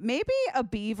see. Maybe a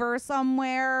beaver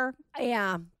somewhere.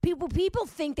 Yeah. People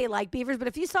think they like beavers, but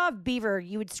if you saw a beaver,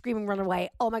 you would scream and run away.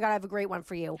 Oh my God, I have a great one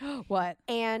for you. What?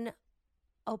 An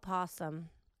opossum.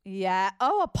 Yeah.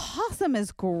 Oh, a possum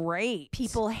is great.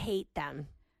 People hate them.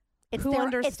 Who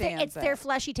understands it's their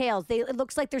fleshy tails. It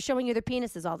looks like they're showing you their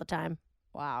penises all the time.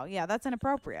 Wow. Yeah, that's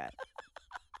inappropriate.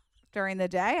 During the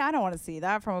day, I don't want to see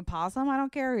that from a possum. I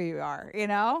don't care who you are,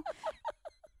 And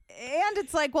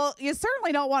it's like, well, you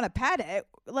certainly don't want to pet it.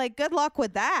 Like, good luck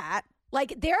with that.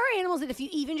 Like, there are animals that if you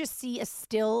even just see a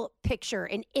still picture,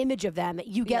 an image of them,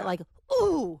 you get like,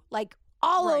 ooh, like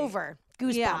all over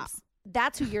goosebumps. Yeah.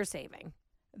 That's who you're saving.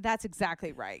 That's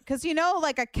exactly right. Because,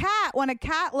 like a cat, when a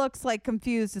cat looks like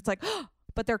confused, it's like, oh,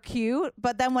 but they're cute.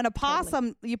 But then when a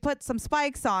possum, you put some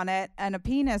spikes on it and a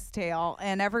penis tail,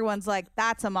 and everyone's like,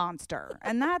 that's a monster.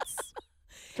 And that's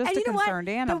just a concerned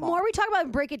animal. The more we talk about it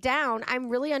and break it down, I'm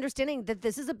really understanding that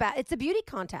this is it's a beauty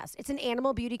contest. It's an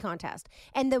animal beauty contest.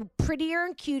 And the prettier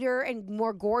and cuter and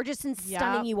more gorgeous and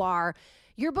stunning you are,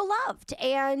 you're beloved.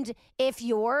 And if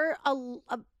you're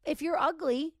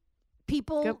ugly,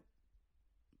 people...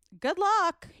 Good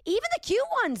luck. Even the cute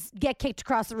ones get kicked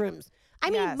across the rooms. I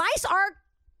mean, mice are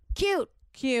cute.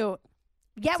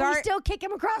 Yet we still kick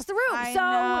them across the room. I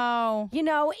know.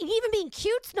 Even being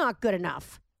cute's not good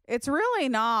enough. It's really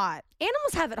not.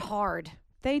 Animals have it hard.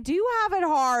 They do have it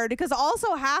hard because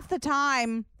also half the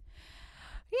time,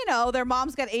 their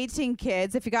moms got 18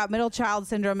 kids. If you got middle child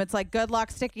syndrome, it's like, good luck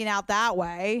sticking out that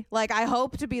way. Like, I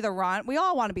hope to be the runt. We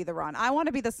all want to be the runt. I want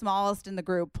to be the smallest in the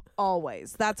group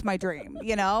always. That's my dream.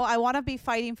 I want to be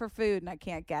fighting for food and I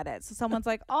can't get it. So someone's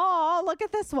like, oh, look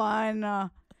at this one.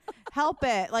 Help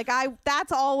it. Like,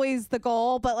 that's always the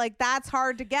goal, but like, that's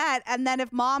hard to get. And then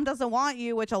if mom doesn't want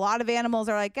you, which a lot of animals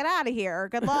are like, get out of here.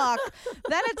 Good luck.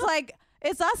 Then it's like,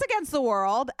 it's us against the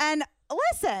world. And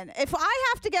listen, if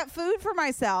I have to get food for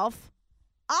myself,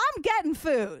 I'm getting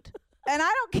food. And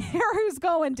I don't care who's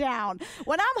going down.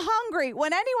 When I'm hungry,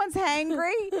 when anyone's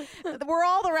hangry, we're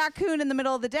all the raccoon in the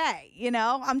middle of the day.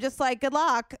 I'm just like, good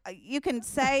luck. You can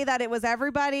say that it was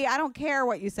everybody. I don't care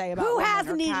what you say about who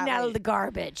hasn't eaten out of the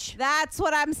garbage. That's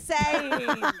what I'm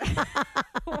saying.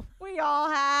 We all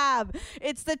have.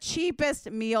 It's the cheapest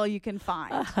meal you can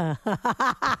find.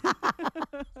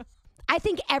 I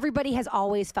think everybody has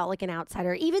always felt like an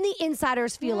outsider. Even the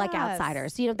insiders feel like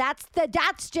outsiders. You know,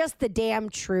 that's just the damn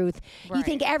truth. Right. You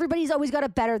think everybody's always got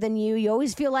it better than you. You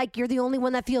always feel like you're the only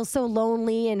one that feels so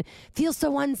lonely and feels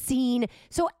so unseen.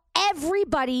 So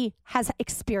everybody has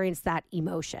experienced that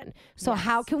emotion. So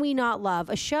how can we not love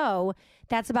a show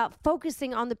that's about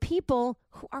focusing on the people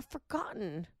who are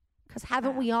forgotten? Because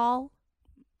haven't we all?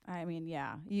 I mean,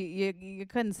 yeah, you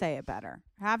couldn't say it better.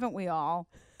 Haven't we all?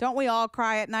 Don't we all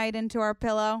cry at night into our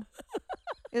pillow?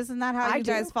 Isn't that how you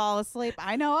guys fall asleep?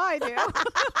 I know I do.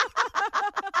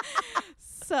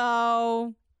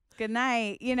 So, good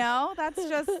night. You know,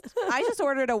 I just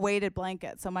ordered a weighted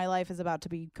blanket, so my life is about to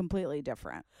be completely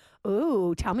different.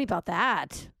 Ooh, tell me about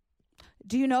that.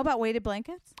 Do you know about weighted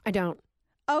blankets? I don't.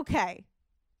 Okay.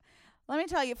 Let me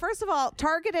tell you. First of all,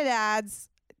 targeted ads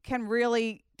can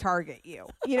really target you.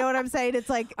 You know what I'm saying? It's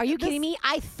like, are you kidding me?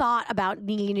 I thought about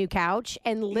needing a new couch,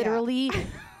 and literally,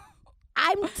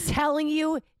 I'm telling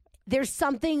you, there's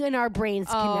something in our brains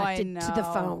connected to the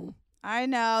phone. I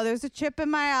know. There's a chip in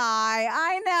my eye.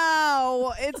 I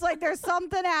know. It's like there's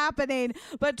something happening.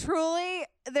 But truly,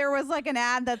 there was like an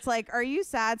ad that's like, are you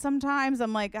sad sometimes?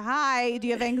 I'm like, hi, do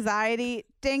you have anxiety?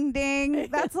 Ding, ding.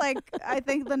 That's like, I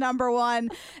think the number one.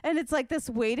 And it's like this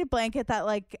weighted blanket that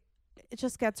like, it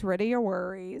just gets rid of your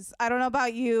worries. I don't know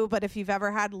about you, but if you've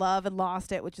ever had love and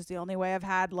lost it, which is the only way I've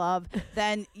had love,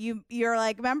 then you're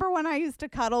like, remember when I used to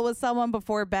cuddle with someone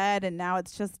before bed and now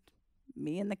it's just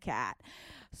me and the cat.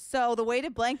 So the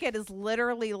weighted blanket is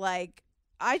literally like,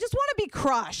 I just want to be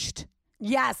crushed.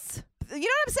 Yes. You know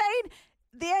what I'm saying?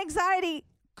 The anxiety,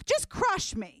 just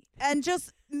crush me and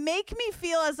just make me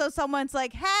feel as though someone's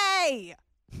like, hey,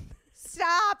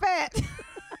 stop it.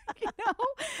 You know,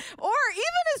 or even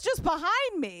it's just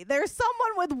behind me. There's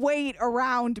someone with weight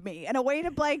around me, and a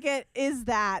weighted blanket is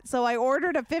that. So I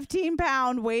ordered a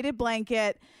 15-pound weighted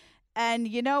blanket, and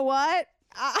you know what?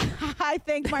 I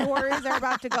think my worries are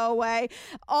about to go away.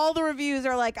 All the reviews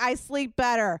are like, I sleep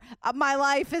better. My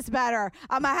life is better.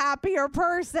 I'm a happier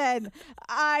person.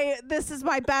 This is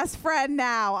my best friend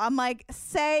now. I'm like,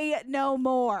 say no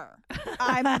more.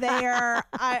 I'm there.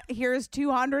 Here's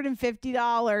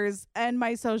 $250 and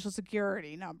my social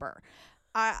security number.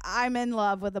 I'm in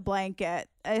love with a blanket.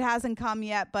 It hasn't come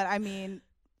yet, but I mean,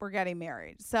 we're getting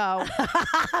married. So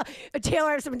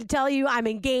Taylor, I have something to tell you. I'm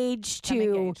engaged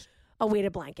to a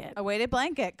weighted blanket. A weighted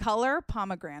blanket. Color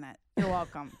pomegranate. You're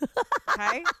welcome.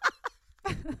 Okay?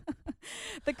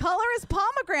 The color is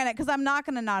pomegranate because I'm not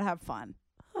going to not have fun.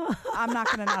 I'm not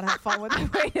going to not have fun with a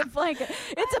weighted blanket.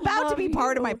 It's about to be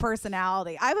part of my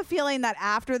personality. I have a feeling that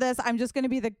after this, I'm just going to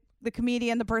be the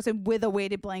comedian, the person with a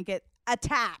weighted blanket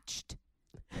attached.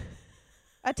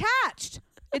 Attached.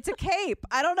 It's a cape.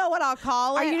 I don't know what I'll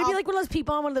call it. Are you going to be like one of those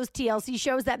people on one of those TLC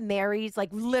shows that marries, like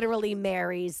literally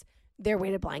marries their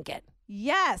weighted blanket?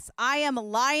 Yes, I am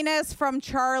Linus from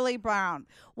Charlie Brown.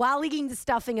 While eating the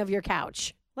stuffing of your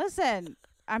couch. Listen,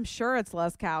 I'm sure it's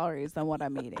less calories than what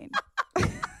I'm eating.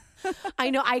 I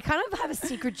know. I kind of have a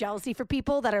secret jealousy for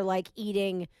people that are like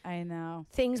eating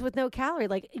things with no calorie.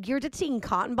 Like you're just eating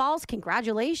cotton balls.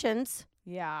 Congratulations.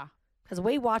 Yeah. Because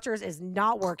Weight Watchers is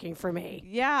not working for me.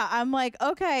 Yeah. I'm like,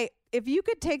 okay, if you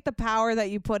could take the power that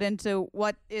you put into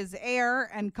what is air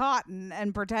and cotton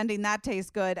and pretending that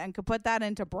tastes good and could put that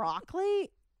into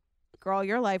broccoli, girl,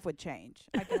 your life would change.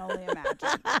 I can only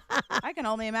imagine. I can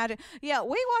only imagine. Yeah,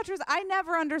 Weight Watchers, I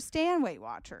never understand Weight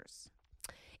Watchers.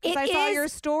 I saw your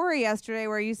story yesterday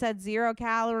where you said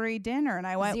 0-calorie dinner, and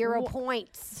I went 0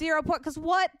 points. 0 point. Because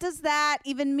what does that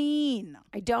even mean?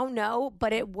 I don't know,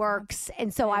 but it works,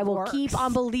 and so I will keep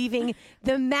on believing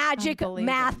the magic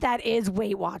math that is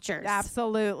Weight Watchers.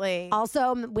 Absolutely.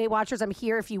 Also, Weight Watchers, I'm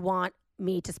here if you want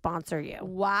me to sponsor you.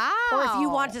 Wow. Or if you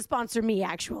want to sponsor me,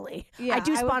 actually. Yeah, I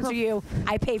do sponsor you.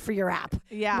 I pay for your app.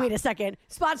 Yeah. Wait a second.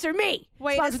 Sponsor me.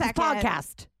 Wait sponsor a second. This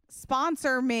podcast.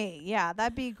 Sponsor me. Yeah,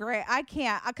 that'd be great. I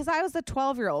can't because I was a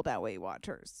 12-year-old at Weight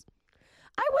Watchers.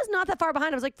 I was not that far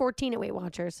behind. I was like 14 at Weight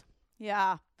Watchers.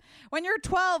 Yeah. When you're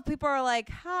 12, people are like,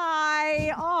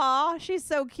 hi. Aw, she's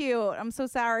so cute. I'm so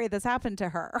sorry this happened to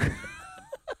her.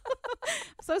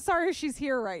 I'm so sorry she's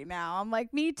here right now. I'm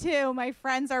like, me too. My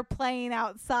friends are playing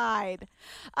outside.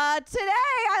 Today,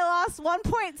 I lost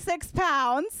 1.6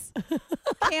 pounds.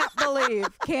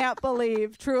 Can't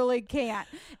believe. Truly can't.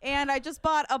 And I just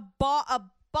bought a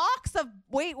box of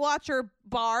Weight Watcher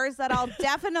bars that I'll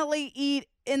definitely eat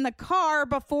in the car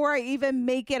before I even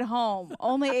make it home.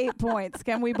 Only 8 points.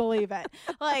 Can we believe it?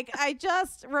 Like, I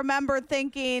just remember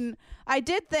thinking, I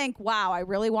did think, wow, I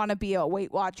really want to be a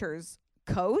Weight Watchers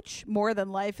coach more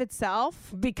than life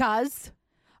itself. Because?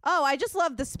 Oh, I just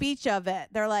love the speech of it.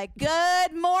 They're like,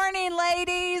 good morning,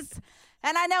 ladies.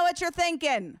 And I know what you're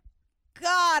thinking.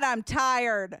 God, I'm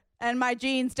tired and my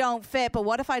jeans don't fit. But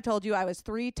what if I told you I was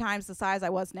 3 times the size I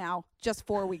was now just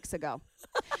 4 weeks ago?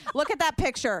 Look at that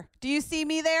picture. Do you see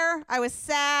me there? I was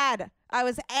sad. I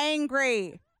was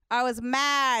angry. I was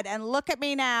mad. And look at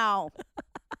me now.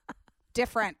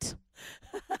 Different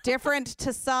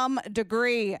to some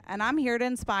degree. And I'm here to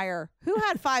inspire. Who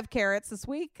had 5 carrots this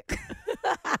week?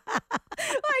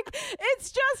 Like,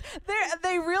 it's just,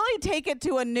 they really take it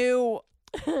to a new,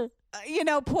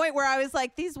 point where I was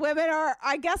like, these women are,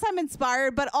 I guess I'm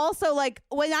inspired, but also like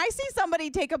when I see somebody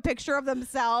take a picture of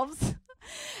themselves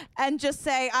and just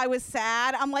say I was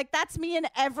sad, I'm like, that's me in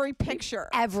every picture.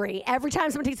 Every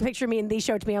time someone takes a picture of me and they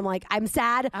show it to me, I'm like, I'm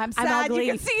sad. I'm ugly.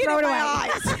 You can see it in my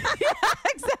eyes. Yeah,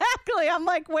 exactly. I'm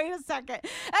like, wait a second. And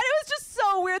it was just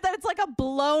so weird that it's like a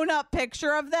blown up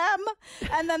picture of them.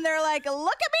 And then they're like, look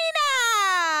at me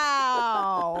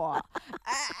now.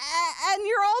 And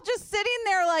you're all just sitting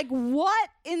there like, what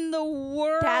in the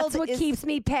world? That's what keeps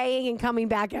me paying and coming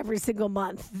back every single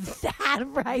month. That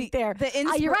right there.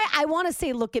 You're right. I want to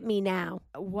say, look at me now.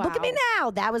 Wow. Look at me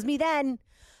now. That was me then.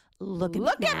 Look at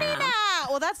me now.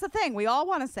 Well, that's the thing. We all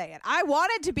want to say it. I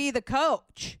wanted to be the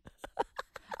coach.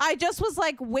 I just was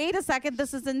like, wait a second,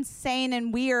 this is insane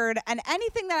and weird. And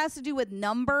anything that has to do with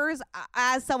numbers,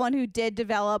 as someone who did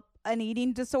develop an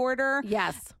eating disorder,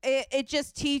 yes, it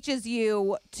just teaches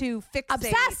you to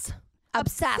fixate.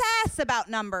 Obsess about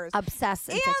numbers. Obsess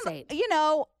and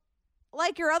fixate.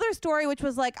 Like your other story, which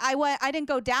was like, I didn't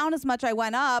go down as much, I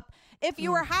went up. If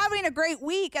you were having a great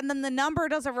week and then the number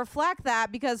doesn't reflect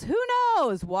that, because who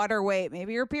knows, water weight,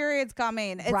 maybe your period's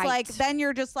coming. It's like, then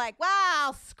you're just like,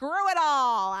 wow, screw it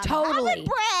all. I'm having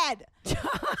bread.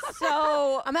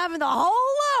 So I'm having the whole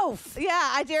loaf.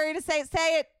 Yeah, I dare you to say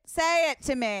it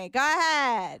to me. Go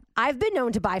ahead. I've been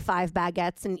known to buy 5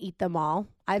 baguettes and eat them all.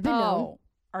 I've been known.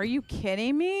 Are you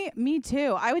kidding me? Me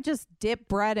too. I would just dip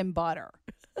bread in butter.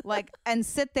 And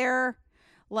sit there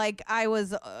like I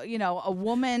was, a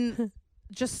woman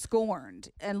just scorned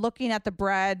and looking at the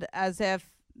bread as if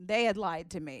they had lied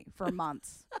to me for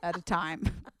months at a time,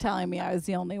 telling me I was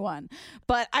the only one.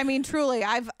 But I mean, truly,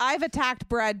 I've attacked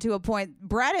bread to a point.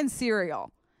 Bread and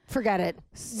cereal. Forget it.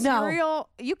 Cereal,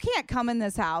 you can't come in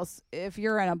this house if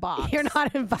you're in a box. You're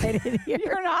not invited here.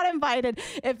 You're not invited.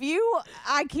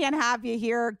 I can't have you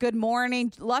here. Good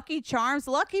morning. Lucky Charms.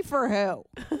 Lucky for who?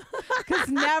 Because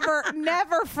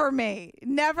never for me.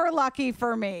 Never lucky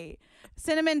for me.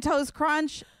 Cinnamon Toast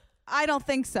Crunch. I don't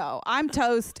think so. I'm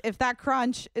toast if that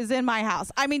crunch is in my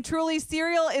house. I mean, truly,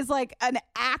 cereal is like an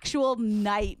actual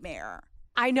nightmare.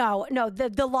 I know. No,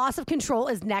 the loss of control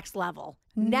is next level.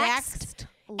 Next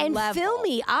and level. Fill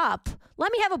me up.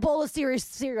 Let me have a bowl of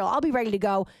cereal. I'll be ready to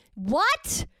go.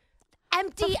 What?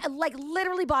 Empty, like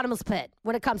literally bottomless pit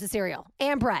when it comes to cereal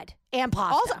and bread and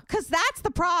pasta. Also, because that's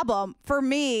the problem for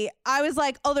me. I was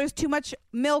like, oh, there's too much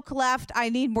milk left. I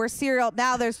need more cereal.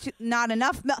 Now there's not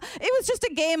enough milk. It was just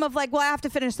a game of like, well, I have to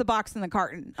finish the box in the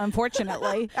carton,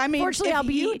 unfortunately. I mean,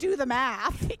 you do the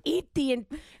math. Eat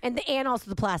and also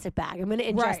the plastic bag. I'm going to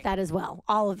ingest that as well.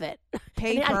 All of it.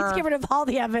 Paper. I need to get rid of all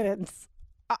the evidence.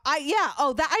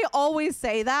 I always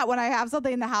say that when I have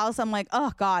something in the house. I'm like,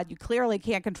 oh God, you clearly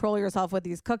can't control yourself with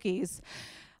these cookies.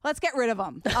 Let's get rid of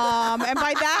them. And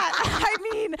by that, I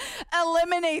mean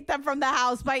eliminate them from the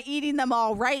house by eating them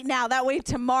all right now. That way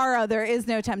tomorrow there is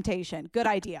no temptation. Good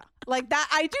idea. Like that.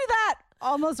 I do that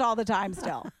almost all the time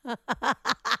still.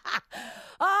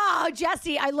 Oh,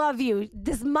 Jessie, I love you.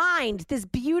 This mind, this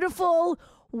beautiful,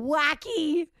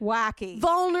 wacky,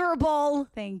 vulnerable.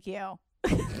 Thank you.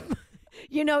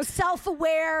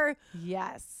 Self-aware.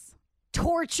 Yes.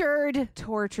 Tortured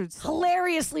soul.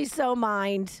 Hilariously so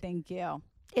mind. Thank you.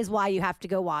 Is why you have to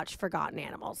go watch Forgotten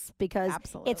Animals, because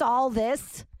Absolutely. It's all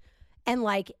this and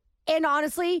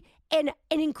honestly, an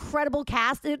incredible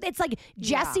cast. It's like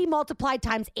Jessie multiplied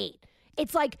times 8.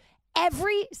 It's like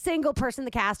every single person in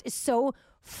the cast is so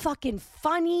fucking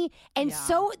funny and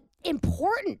so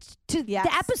important to the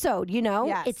episode,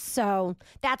 Yes. It's so,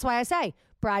 that's why I say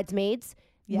Bridesmaids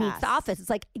meets The Office. It's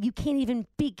like you can't even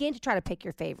begin to try to pick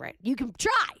your favorite. You can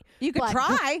try.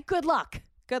 Good luck.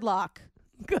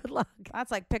 Good luck. That's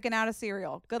like picking out a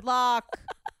cereal. Good luck.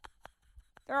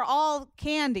 They're all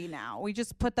candy now. We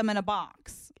just put them in a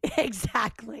box.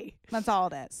 Exactly. That's all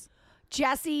it is.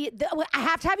 Jessie, I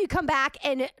have to have you come back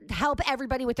and help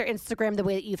everybody with their Instagram the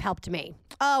way that you've helped me.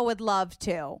 Oh, would love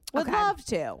to. Love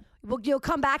to. Well, you'll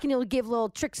come back and you'll give little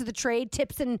tricks of the trade,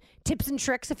 tips and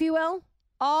tricks, if you will.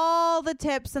 All the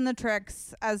tips and the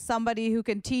tricks as somebody who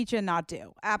can teach and not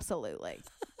do. Absolutely.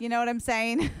 You know what I'm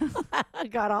saying? I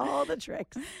got all the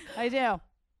tricks. I do.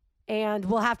 And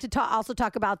we'll have to also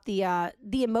talk about the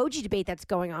emoji debate that's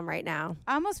going on right now.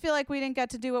 I almost feel like we didn't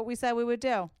get to do what we said we would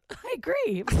do. I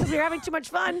agree. Because we were having too much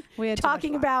fun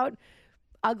talking about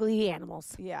ugly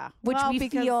animals. Yeah. Which we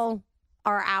feel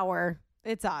are our...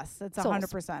 It's us. It's souls.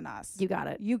 100% us. You got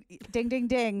it. You ding, ding,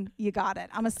 ding. You got it.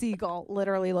 I'm a seagull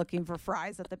literally looking for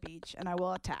fries at the beach, and I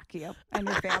will attack you and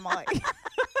your family.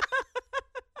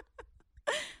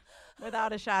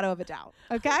 Without a shadow of a doubt.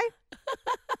 Okay?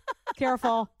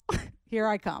 Careful. Here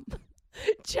I come.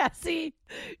 Jessie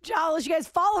Jolles. You guys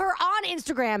follow her on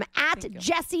Instagram at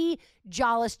Jessie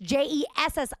Jolles, Jessie.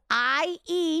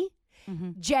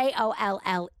 Jolles.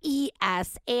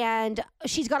 And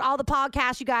she's got all the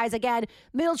podcasts, you guys. Again,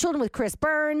 Middle Children with Chris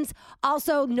Burns.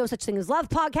 Also, No Such Thing as Love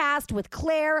podcast with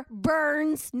Claire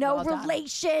Burns. No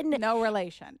relation. No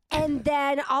relation. And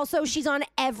then also, she's on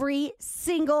every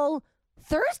single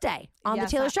Thursday on the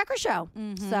Taylor Strecker Show.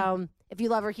 Mm-hmm. So if you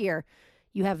love her here,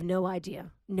 you have no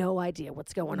idea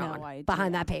what's going on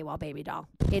behind that paywall, baby doll.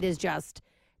 It is just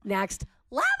next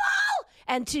level.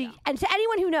 And to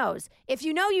anyone who knows, if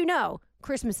you know, you know,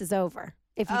 Christmas is over.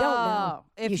 If you don't know,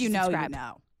 if you know, subscribe. you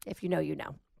know. If you know, you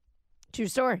know. True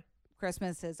story.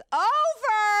 Christmas is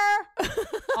over.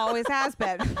 Always has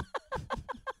been.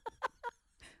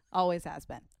 Always has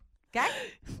been. Okay?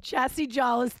 Jessie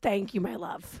Jolles, thank you, my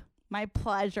love. My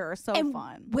pleasure. So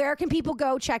fun. Where can people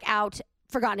go check out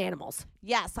Forgotten Animals?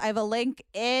 Yes, I have a link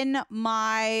in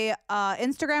my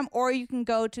Instagram, or you can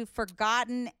go to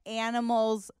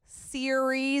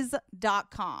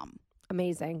ForgottenAnimalsSeries.com.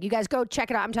 Amazing. You guys go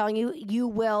check it out. I'm telling you, you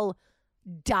will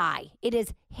die. It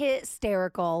is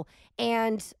hysterical.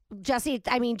 And Jessie,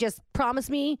 I mean, just promise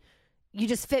me you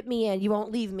just fit me in. You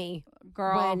won't leave me.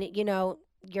 Girl. When,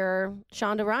 you're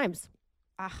Shonda Rhimes.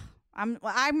 I'm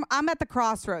at the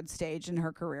crossroads stage in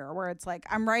her career where it's like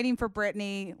I'm writing for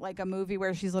Britney, like a movie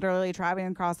where she's literally traveling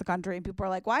across the country and people are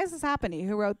like, why is this happening?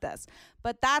 Who wrote this?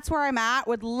 But that's where I'm at.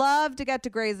 Would love to get to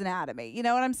Grey's Anatomy. You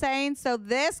know what I'm saying? So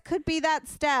this could be that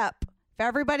step. If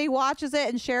everybody watches it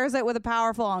and shares it with a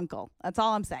powerful uncle. That's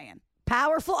all I'm saying.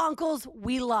 Powerful uncles,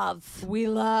 we love. We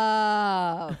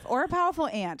love. Or a powerful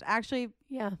aunt. Actually,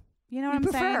 yeah. You know what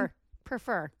I'm saying?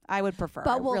 Prefer. I would prefer.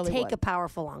 But we'll really take would. A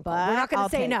powerful uncle. But we're not going to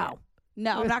say no.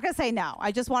 No, I'm not going to say no.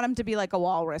 I just want him to be like a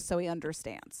walrus so he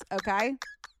understands. Okay?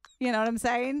 You know what I'm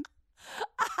saying?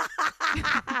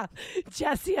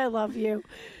 Jessie, I love you.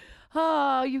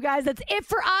 Oh, you guys, that's it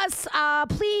for us.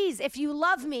 Please, if you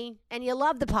love me and you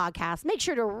love the podcast, make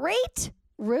sure to rate,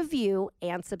 review,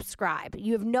 and subscribe.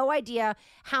 You have no idea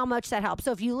how much that helps.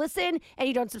 So if you listen and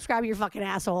you don't subscribe, you're a fucking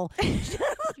asshole.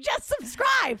 Just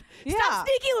subscribe. Yeah. Stop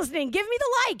sneaky listening. Give me the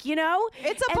like,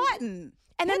 It's a button.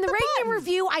 And then the rating and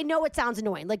review, I know it sounds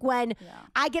annoying. Like when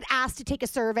I get asked to take a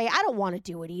survey, I don't want to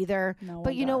do it either.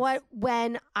 But you know what?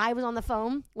 When I was on the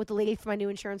phone with the lady from my new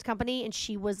insurance company and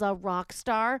she was a rock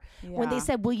star, when they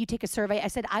said, will you take a survey? I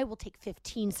said, I will take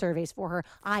 15 surveys for her.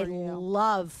 I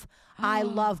love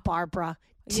Barbara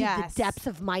to the depths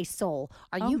of my soul.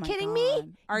 Are you kidding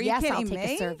me? Are you kidding me? Yes, I'll take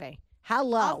a survey.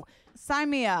 Hello.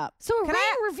 Sign me up. So a rating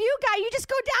review guy, you just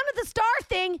go down to the star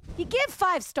thing. You give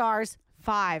 5 stars.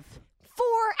 5. 4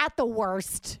 at the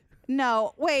worst.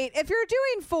 No, wait. If you're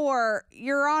doing 4,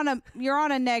 you're on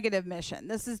a negative mission.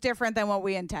 This is different than what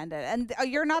we intended, and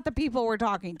you're not the people we're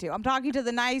talking to. I'm talking to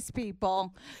the nice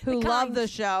people who love the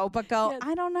show, but go.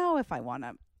 I don't know if I want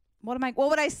to. What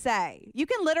would I say? You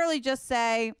can literally just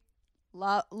say,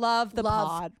 love the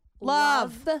pod.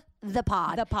 Love the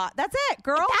pod. The pod. That's it,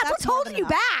 girl. That's what's holding you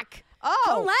back. Oh,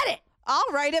 don't let it.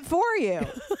 I'll write it for you.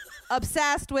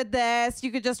 Obsessed with this.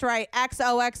 You could just write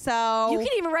XOXO. You can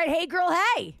even write, hey, girl,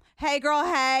 hey. Hey, girl,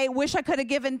 hey. Wish I could have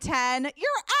given 10.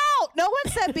 You're out. No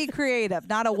one said be creative.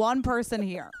 Not a one person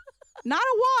here. Not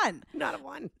a one. Not a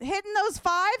one. Hitting those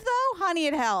 5, though, honey,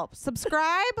 it helps.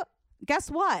 Subscribe.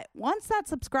 Guess what? Once that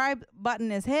subscribe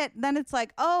button is hit, then it's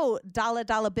like, oh,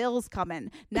 dollar bills coming.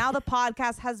 Now the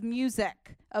podcast has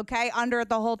music, okay, under it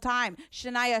the whole time.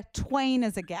 Shania Twain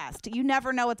is a guest. You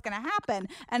never know what's going to happen,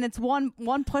 and it's one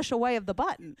push away of the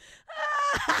button.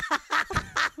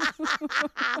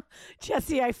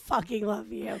 Jessie, I fucking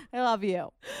love you. I love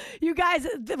you. You guys,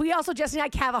 we also, Jessie and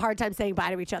I have a hard time saying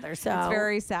bye to each other, so it's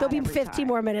very sad. There'll be 15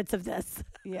 more minutes of this.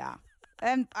 Yeah.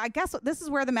 And I guess this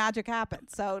is where the magic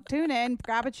happens. So tune in,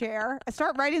 grab a chair,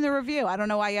 start writing the review. I don't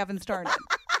know why you haven't started.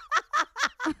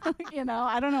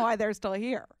 I don't know why they're still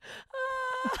here.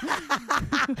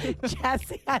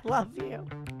 Jessie, I love you.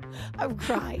 I'm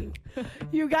crying.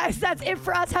 You guys, that's it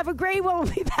for us. Have a great one.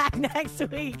 We'll be back next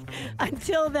week.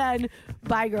 Until then,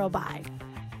 bye, girl, bye.